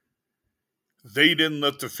 They didn't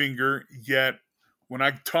lift a finger, yet when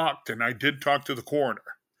I talked, and I did talk to the coroner,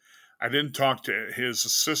 I didn't talk to his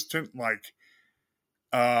assistant like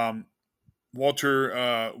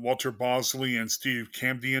Walter Bosley and Steve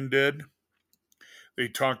Camdian did. They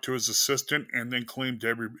talked to his assistant and then claimed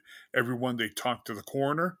to everyone they talked to the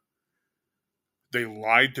coroner. They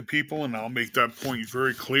lied to people, and I'll make that point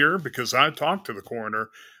very clear because I talked to the coroner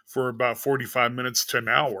for about 45 minutes to an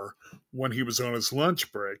hour when he was on his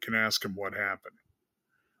lunch break and asked him what happened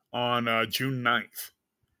on June 9th.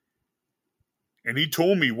 And he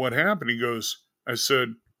told me what happened. I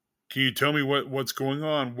said, can you tell me what's going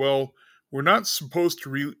on? Well, we're not supposed to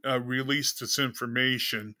release this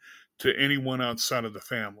information to anyone outside of the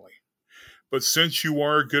family. But since you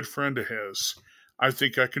are a good friend of his, I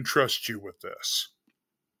think I can trust you with this.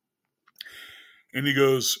 And he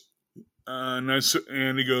goes,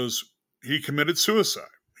 he committed suicide.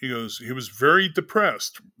 He goes, he was very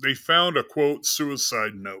depressed. They found a, quote,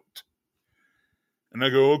 suicide note. And I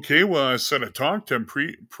go, okay, well, I said I talked to him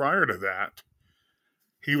prior to that.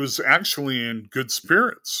 He was actually in good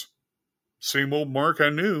spirits. Same old Mark I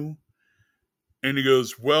knew. And he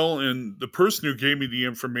goes, well, and the person who gave me the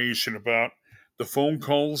information about the phone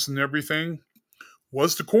calls and everything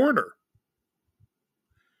was the coroner.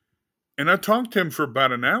 And I talked to him for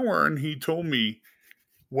about an hour, and he told me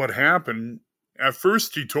what happened. At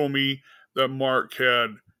first, he told me that Mark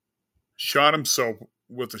had shot himself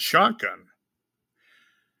with a shotgun.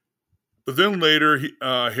 But then later,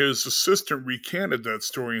 his assistant recanted that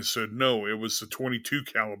story and said, no, it was the 22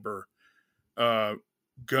 caliber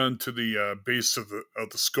gun to the base of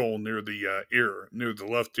the skull near the ear, near the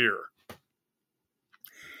left ear.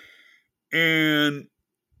 And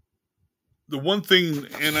the one thing,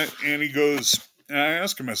 and he goes, and I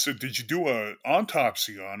asked him, I said, did you do an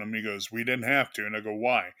autopsy on him? He goes, we didn't have to. And I go,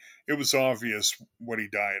 why? It was obvious what he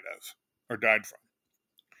died from.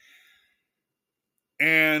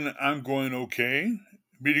 And I'm going, okay.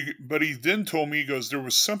 But he then told me, he goes, there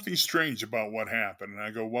was something strange about what happened. And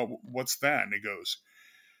I go, what's that? And he goes,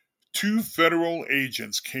 2 federal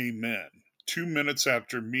agents came in 2 minutes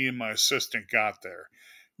after me and my assistant got there.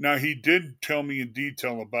 Now, he did tell me in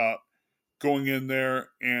detail about going in there,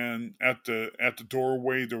 and at the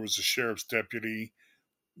doorway, there was a sheriff's deputy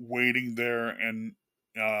waiting there and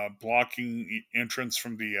blocking entrance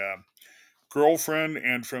from the girlfriend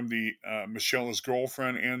and from the Michelle's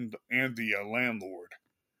girlfriend and the landlord.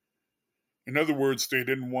 In other words, they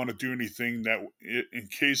didn't want to do anything that, in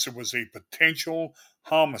case it was a potential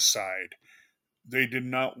homicide, they did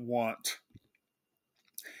not want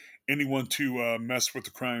anyone to mess with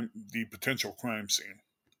the potential crime scene.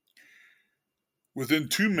 Within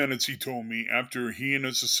 2 minutes, he told me, after he and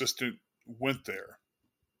his assistant went there,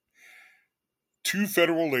 2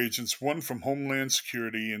 federal agents, one from Homeland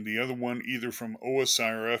Security and the other one either from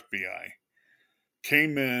OSI or FBI,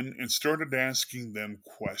 came in and started asking them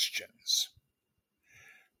questions.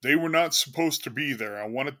 They were not supposed to be there. I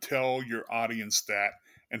want to tell your audience that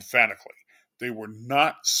emphatically. They were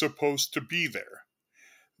not supposed to be there.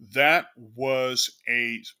 That was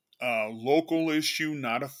a local issue,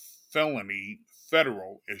 not a felony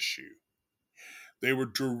federal issue. They were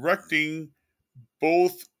directing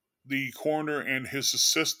both the coroner and his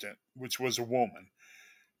assistant, which was a woman,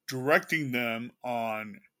 directing them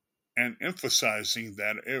on and emphasizing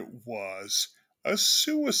that it was a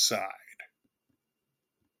suicide.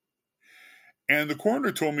 And the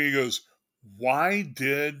coroner told me, he goes, why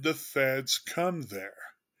did the feds come there?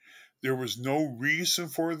 There was no reason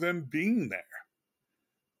for them being there.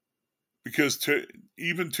 Because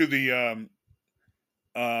even to the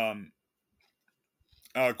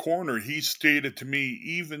coroner, he stated to me,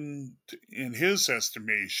 even in his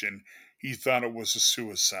estimation, he thought it was a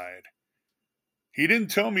suicide. He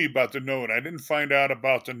didn't tell me about the note. I didn't find out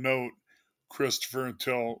about the note, Christopher,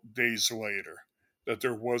 until days later, that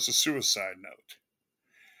there was a suicide note.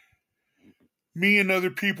 Me and other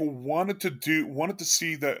people wanted to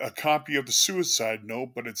see a copy of the suicide note,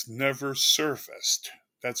 but it's never surfaced.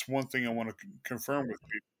 That's one thing I want to confirm with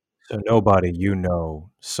people. So nobody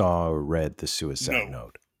saw or read the suicide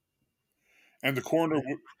note. And the coroner.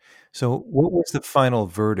 So what was the final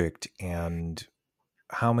verdict, and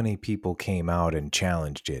how many people came out and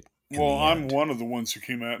challenged it? Well, I'm one of the ones who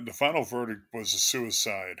came out. The final verdict was a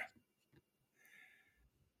suicide.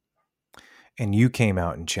 And you came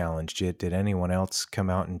out and challenged it. Did anyone else come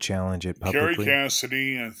out and challenge it publicly? Carrie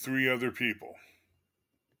Cassidy and 3 other people.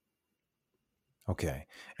 Okay.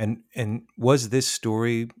 And was this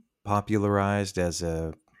story popularized as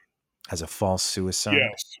a false suicide?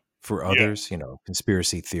 Yes. For others,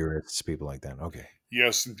 conspiracy theorists, people like that. Okay.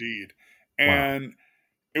 Yes, indeed. And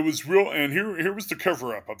it was real. And here was the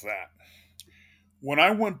cover up of that. When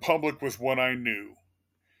I went public with what I knew,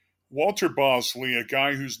 Walter Bosley, a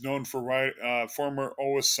guy who's known for former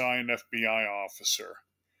OSI and FBI officer,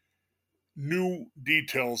 knew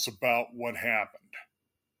details about what happened.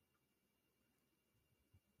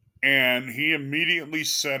 And he immediately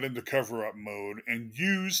set into cover-up mode and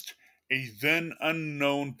used a then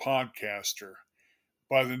unknown podcaster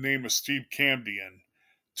by the name of Steve Camdian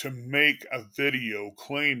to make a video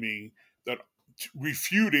claiming that,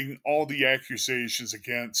 refuting all the accusations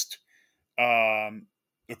against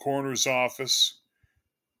the coroner's office,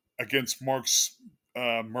 against Mark's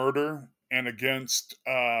murder, and against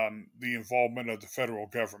the involvement of the federal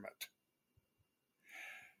government.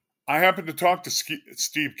 I happened to talk to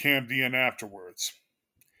Steve Camdian afterwards.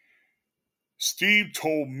 Steve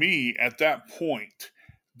told me at that point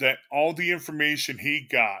that all the information he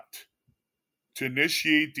got to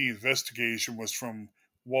initiate the investigation was from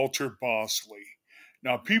Walter Bosley.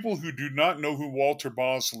 Now, people who do not know who Walter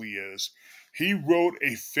Bosley is, he wrote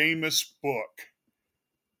a famous book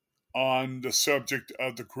on the subject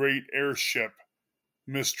of the Great Airship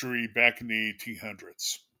mystery back in the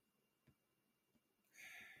 1800s.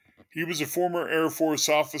 He was a former Air Force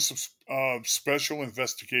Office of Special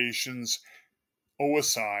Investigations,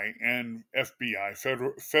 OSI, and FBI,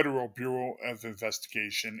 Federal Bureau of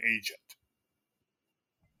Investigation agent.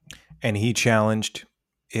 And he challenged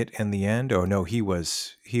it in the end? Or no, he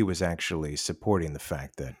was actually supporting the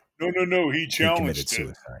fact that No. He He committed challenged it.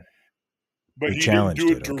 suicide. But He he didn't challenged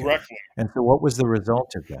do it it, okay. directly. And so what was the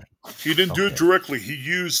result of that? He didn't do it Okay. directly. He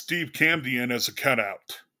used Steve Camdian as a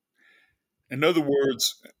cutout. In other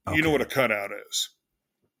words, you know what a cutout is.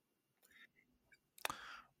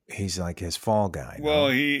 He's like his fall guy. Well,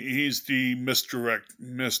 no? he's the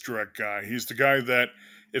misdirect guy. He's the guy that,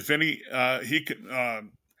 if any, he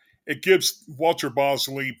can. It gives Walter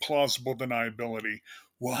Bosley plausible deniability.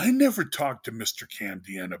 Well, I never talked to Mr.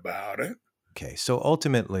 Camdian about it. Okay, so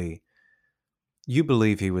ultimately, you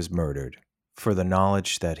believe he was murdered for the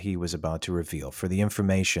knowledge that he was about to reveal, for the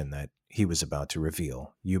information that he was about to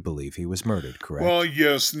reveal. You believe he was murdered, correct? Well,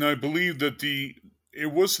 yes, and I believe that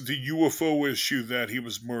it wasn't the UFO issue that he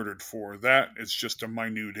was murdered for. That is just a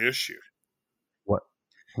minute issue.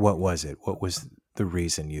 What was it? What was the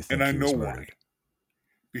reason you think he was murdered? Why.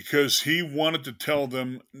 Because he wanted to tell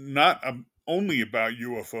them not only about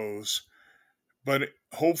UFOs, but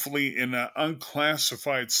hopefully in an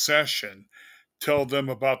unclassified session, tell them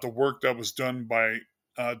about the work that was done by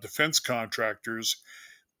defense contractors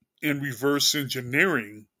in reverse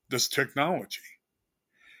engineering this technology.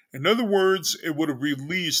 In other words,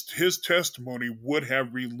 his testimony would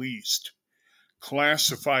have released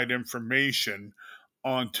classified information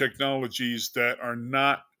on technologies that are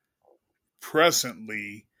not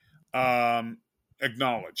presently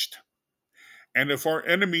acknowledged. And if our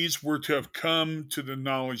enemies were to have come to the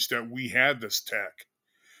knowledge that we had this tech,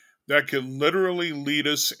 that could literally lead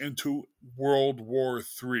us into World War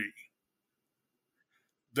III.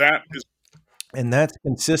 And that's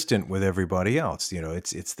consistent with everybody else.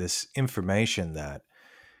 It's this information that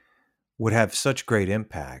would have such great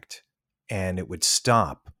impact, and it would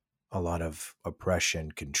stop a lot of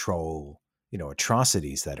oppression, control,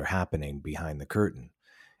 atrocities that are happening behind the curtain.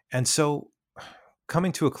 And so,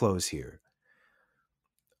 coming to a close here,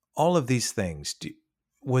 all of these things,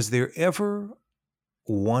 was there ever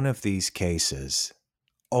one of these cases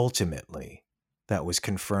ultimately that was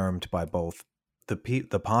confirmed by both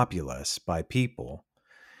the populace, by people,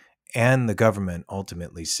 and the government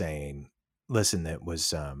ultimately saying, listen, that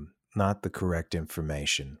was not the correct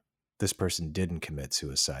information. This person didn't commit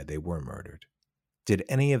suicide. They were murdered.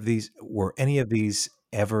 Were any of these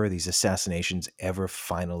assassinations ever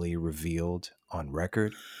finally revealed on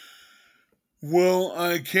record? Well,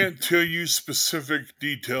 I can't tell you specific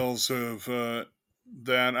details of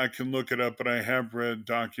that. I can look it up, but I have read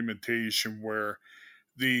documentation where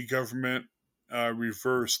the government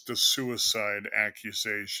reversed the suicide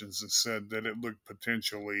accusations and said that it looked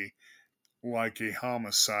potentially like a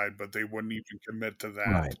homicide, but they wouldn't even commit to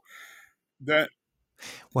that. Right.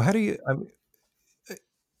 Well, how do you?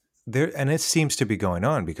 There, and it seems to be going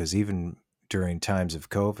on because even during times of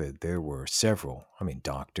COVID, there were several.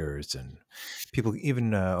 Doctors and people.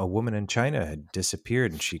 Even a woman in China had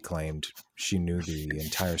disappeared, and she claimed she knew the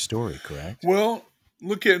entire story. Correct? Well,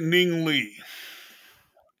 look at Ning Li.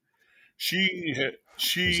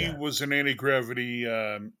 She was an anti-gravity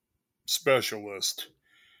specialist.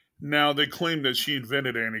 Now, they claim that she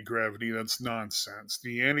invented anti-gravity. That's nonsense.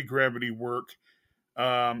 The anti-gravity work,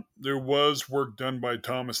 there was work done by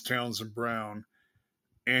Thomas Townsend Brown,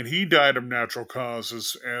 and he died of natural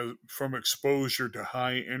causes from exposure to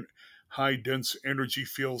high dense energy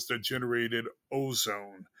fields that generated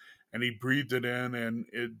ozone. And he breathed it in, and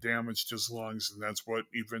it damaged his lungs, and that's what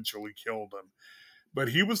eventually killed him. But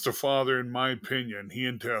he was the father, in my opinion, he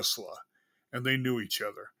and Tesla, and they knew each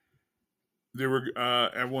other. They were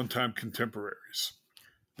at one time contemporaries.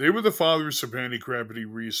 They were the fathers of anti-gravity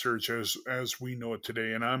research as we know it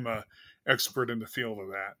today, and I'm an expert in the field of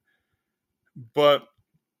that. But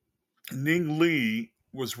Ning Li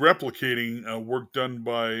was replicating work done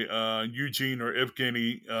by Eugene or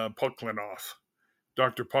Evgeny Puklinov,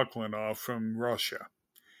 Dr. Puklinov from Russia,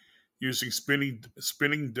 using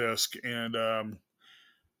spinning disk and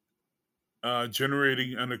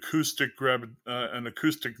generating an acoustic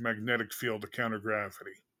magnetic field to counter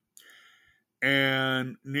gravity.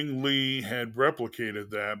 And Ning Li had replicated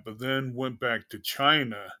that, but then went back to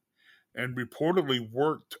China and reportedly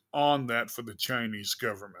worked on that for the Chinese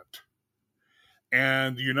government.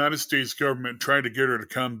 And the United States government tried to get her to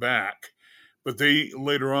come back, but they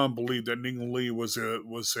later on believed that Ning Li was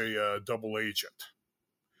a double agent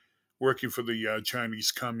working for the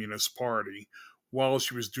Chinese Communist Party, while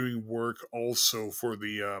she was doing work also for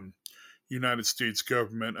the United States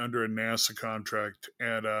government under a NASA contract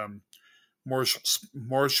at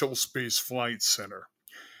Marshall Space Flight Center.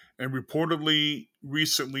 And reportedly,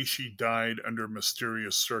 recently she died under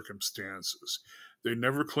mysterious circumstances. They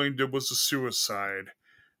never claimed it was a suicide,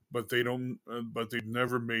 but they've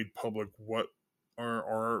never made public what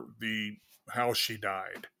or how she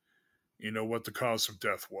died. what the cause of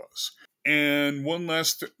death was. And one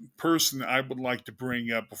last person I would like to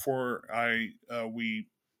bring up before we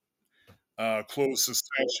close this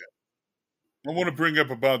session. I want to bring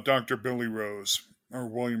up about Dr. Billy Rose, or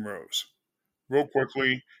William Rose. Real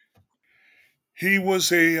quickly, he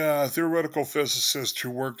was a theoretical physicist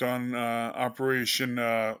who worked on Operation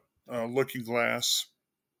Looking Glass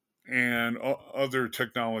and other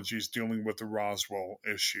technologies dealing with the Roswell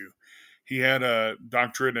issue. He had a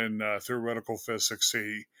doctorate in theoretical physics,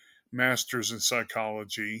 a master's in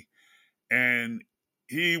psychology, and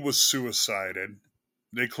he was suicided.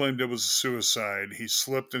 They claimed it was a suicide. He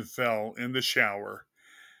slipped and fell in the shower,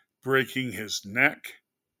 breaking his neck,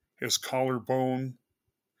 his collarbone,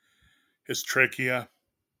 his trachea,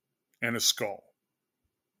 and his skull.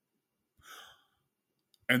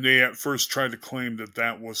 And they at first tried to claim that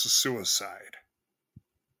that was a suicide.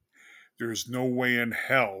 There's no way in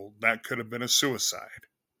hell that could have been a suicide.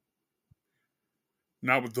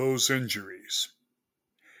 Not with those injuries.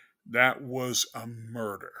 That was a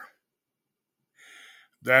murder.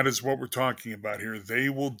 That is what we're talking about here. They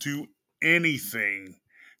will do anything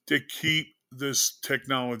to keep this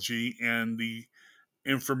technology and the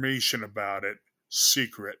information about it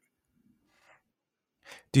secret.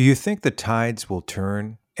 Do you think the tides will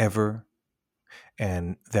turn ever,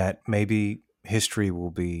 and that maybe history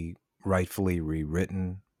will be rightfully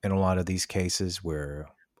rewritten in a lot of these cases where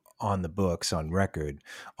on the books, on record,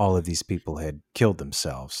 all of these people had killed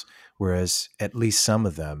themselves, whereas at least some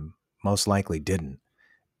of them most likely didn't?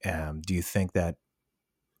 Do you think that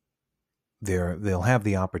they'll have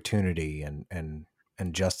the opportunity and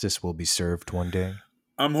justice will be served one day?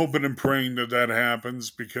 I'm hoping and praying that that happens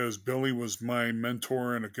because Billy was my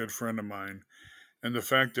mentor and a good friend of mine. And the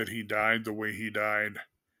fact that he died the way he died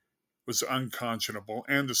was unconscionable.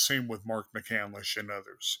 And the same with Mark McCandlish and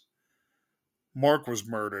others. Mark was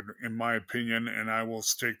murdered, in my opinion, and I will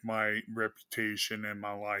stake my reputation and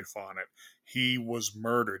my life on it. He was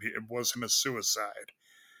murdered. It wasn't a suicide.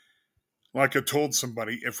 Like I told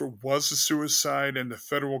somebody, if it was a suicide and the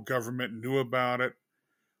federal government knew about it,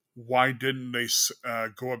 why didn't they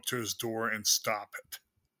go up to his door and stop it?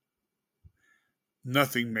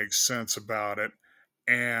 Nothing makes sense about it,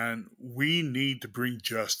 and we need to bring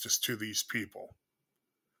justice to these people.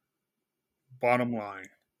 Bottom line,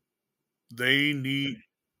 they need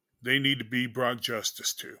to be brought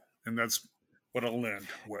justice to, and that's what I'll end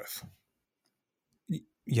with.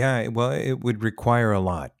 Yeah, well, it would require a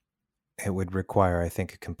lot. It would require, I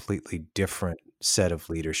think, a completely different set of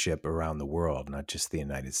leadership around the world, not just the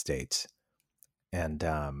United States. And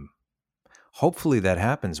hopefully that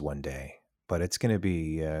happens one day, but it's going to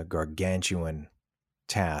be a gargantuan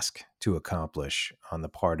task to accomplish on the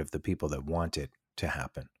part of the people that want it to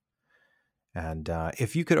happen. And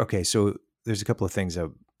if you could, okay, so there's a couple of things,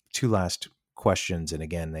 two last questions, and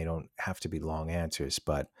again, they don't have to be long answers,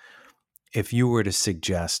 but if you were to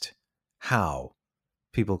suggest how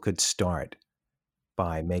people could start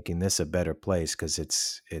by making this a better place, because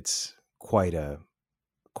it's quite a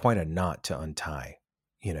knot to untie,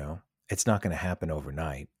 it's not going to happen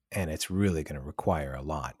overnight, and it's really going to require a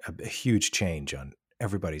lot, a huge change on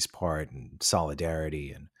everybody's part and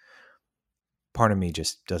solidarity, and part of me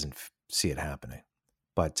just doesn't see it happening.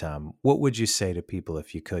 But what would you say to people,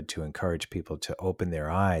 if you could, to encourage people to open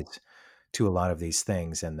their eyes to a lot of these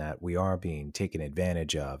things, and that we are being taken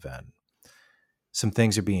advantage of, and some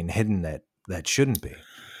things are being hidden that shouldn't be?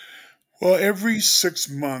 Well, every 6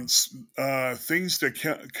 months, things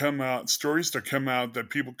that come out, stories that come out that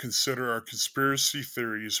people consider are conspiracy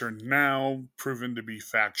theories are now proven to be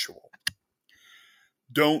factual.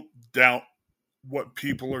 Don't doubt what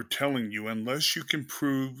people are telling you unless you can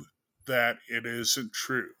prove that it isn't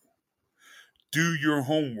true. Do your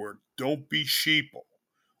homework. Don't be sheeple.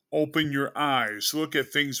 Open your eyes. Look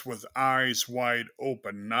at things with eyes wide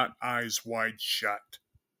open, not eyes wide shut.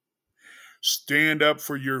 Stand up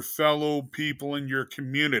for your fellow people in your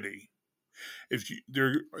community.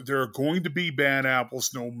 There are going to be bad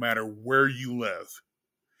apples no matter where you live.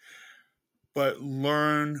 But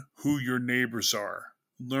learn who your neighbors are.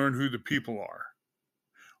 Learn who the people are.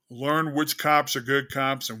 Learn which cops are good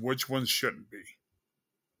cops and which ones shouldn't be.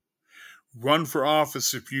 Run for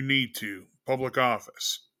office if you need to, public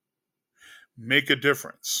office. Make a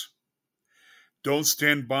difference. Don't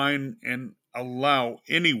stand by and allow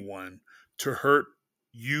anyone to hurt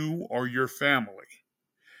you or your family,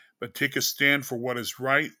 but take a stand for what is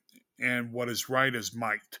right, and what is right is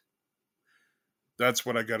might. That's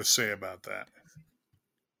what I got to say about that.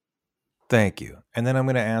 Thank you. And then I'm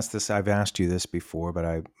going to ask this. I've asked you this before,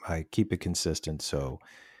 but I keep it consistent. So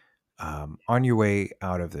on your way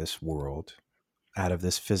out of this world, out of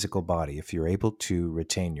this physical body, if you're able to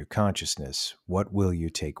retain your consciousness, what will you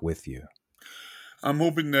take with you? I'm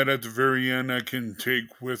hoping that at the very end I can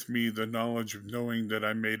take with me the knowledge of knowing that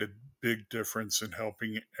I made a big difference in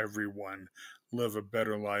helping everyone live a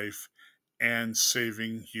better life and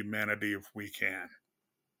saving humanity if we can.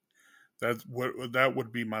 That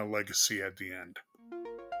would be my legacy at the end.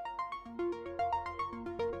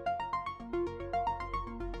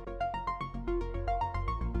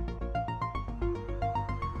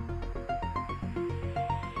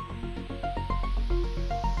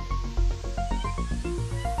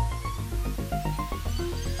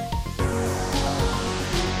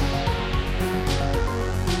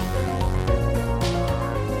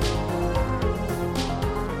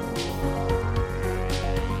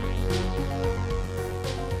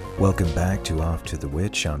 Welcome back to Off to the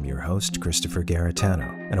Witch. I'm your host, Christopher Garetano,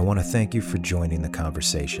 and I want to thank you for joining the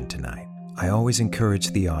conversation tonight. I always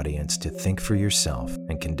encourage the audience to think for yourself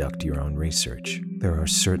and conduct your own research. There are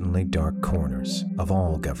certainly dark corners of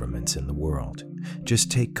all governments in the world.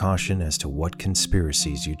 Just take caution as to what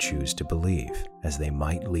conspiracies you choose to believe, as they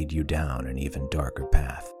might lead you down an even darker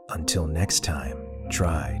path. Until next time,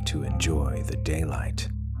 try to enjoy the daylight.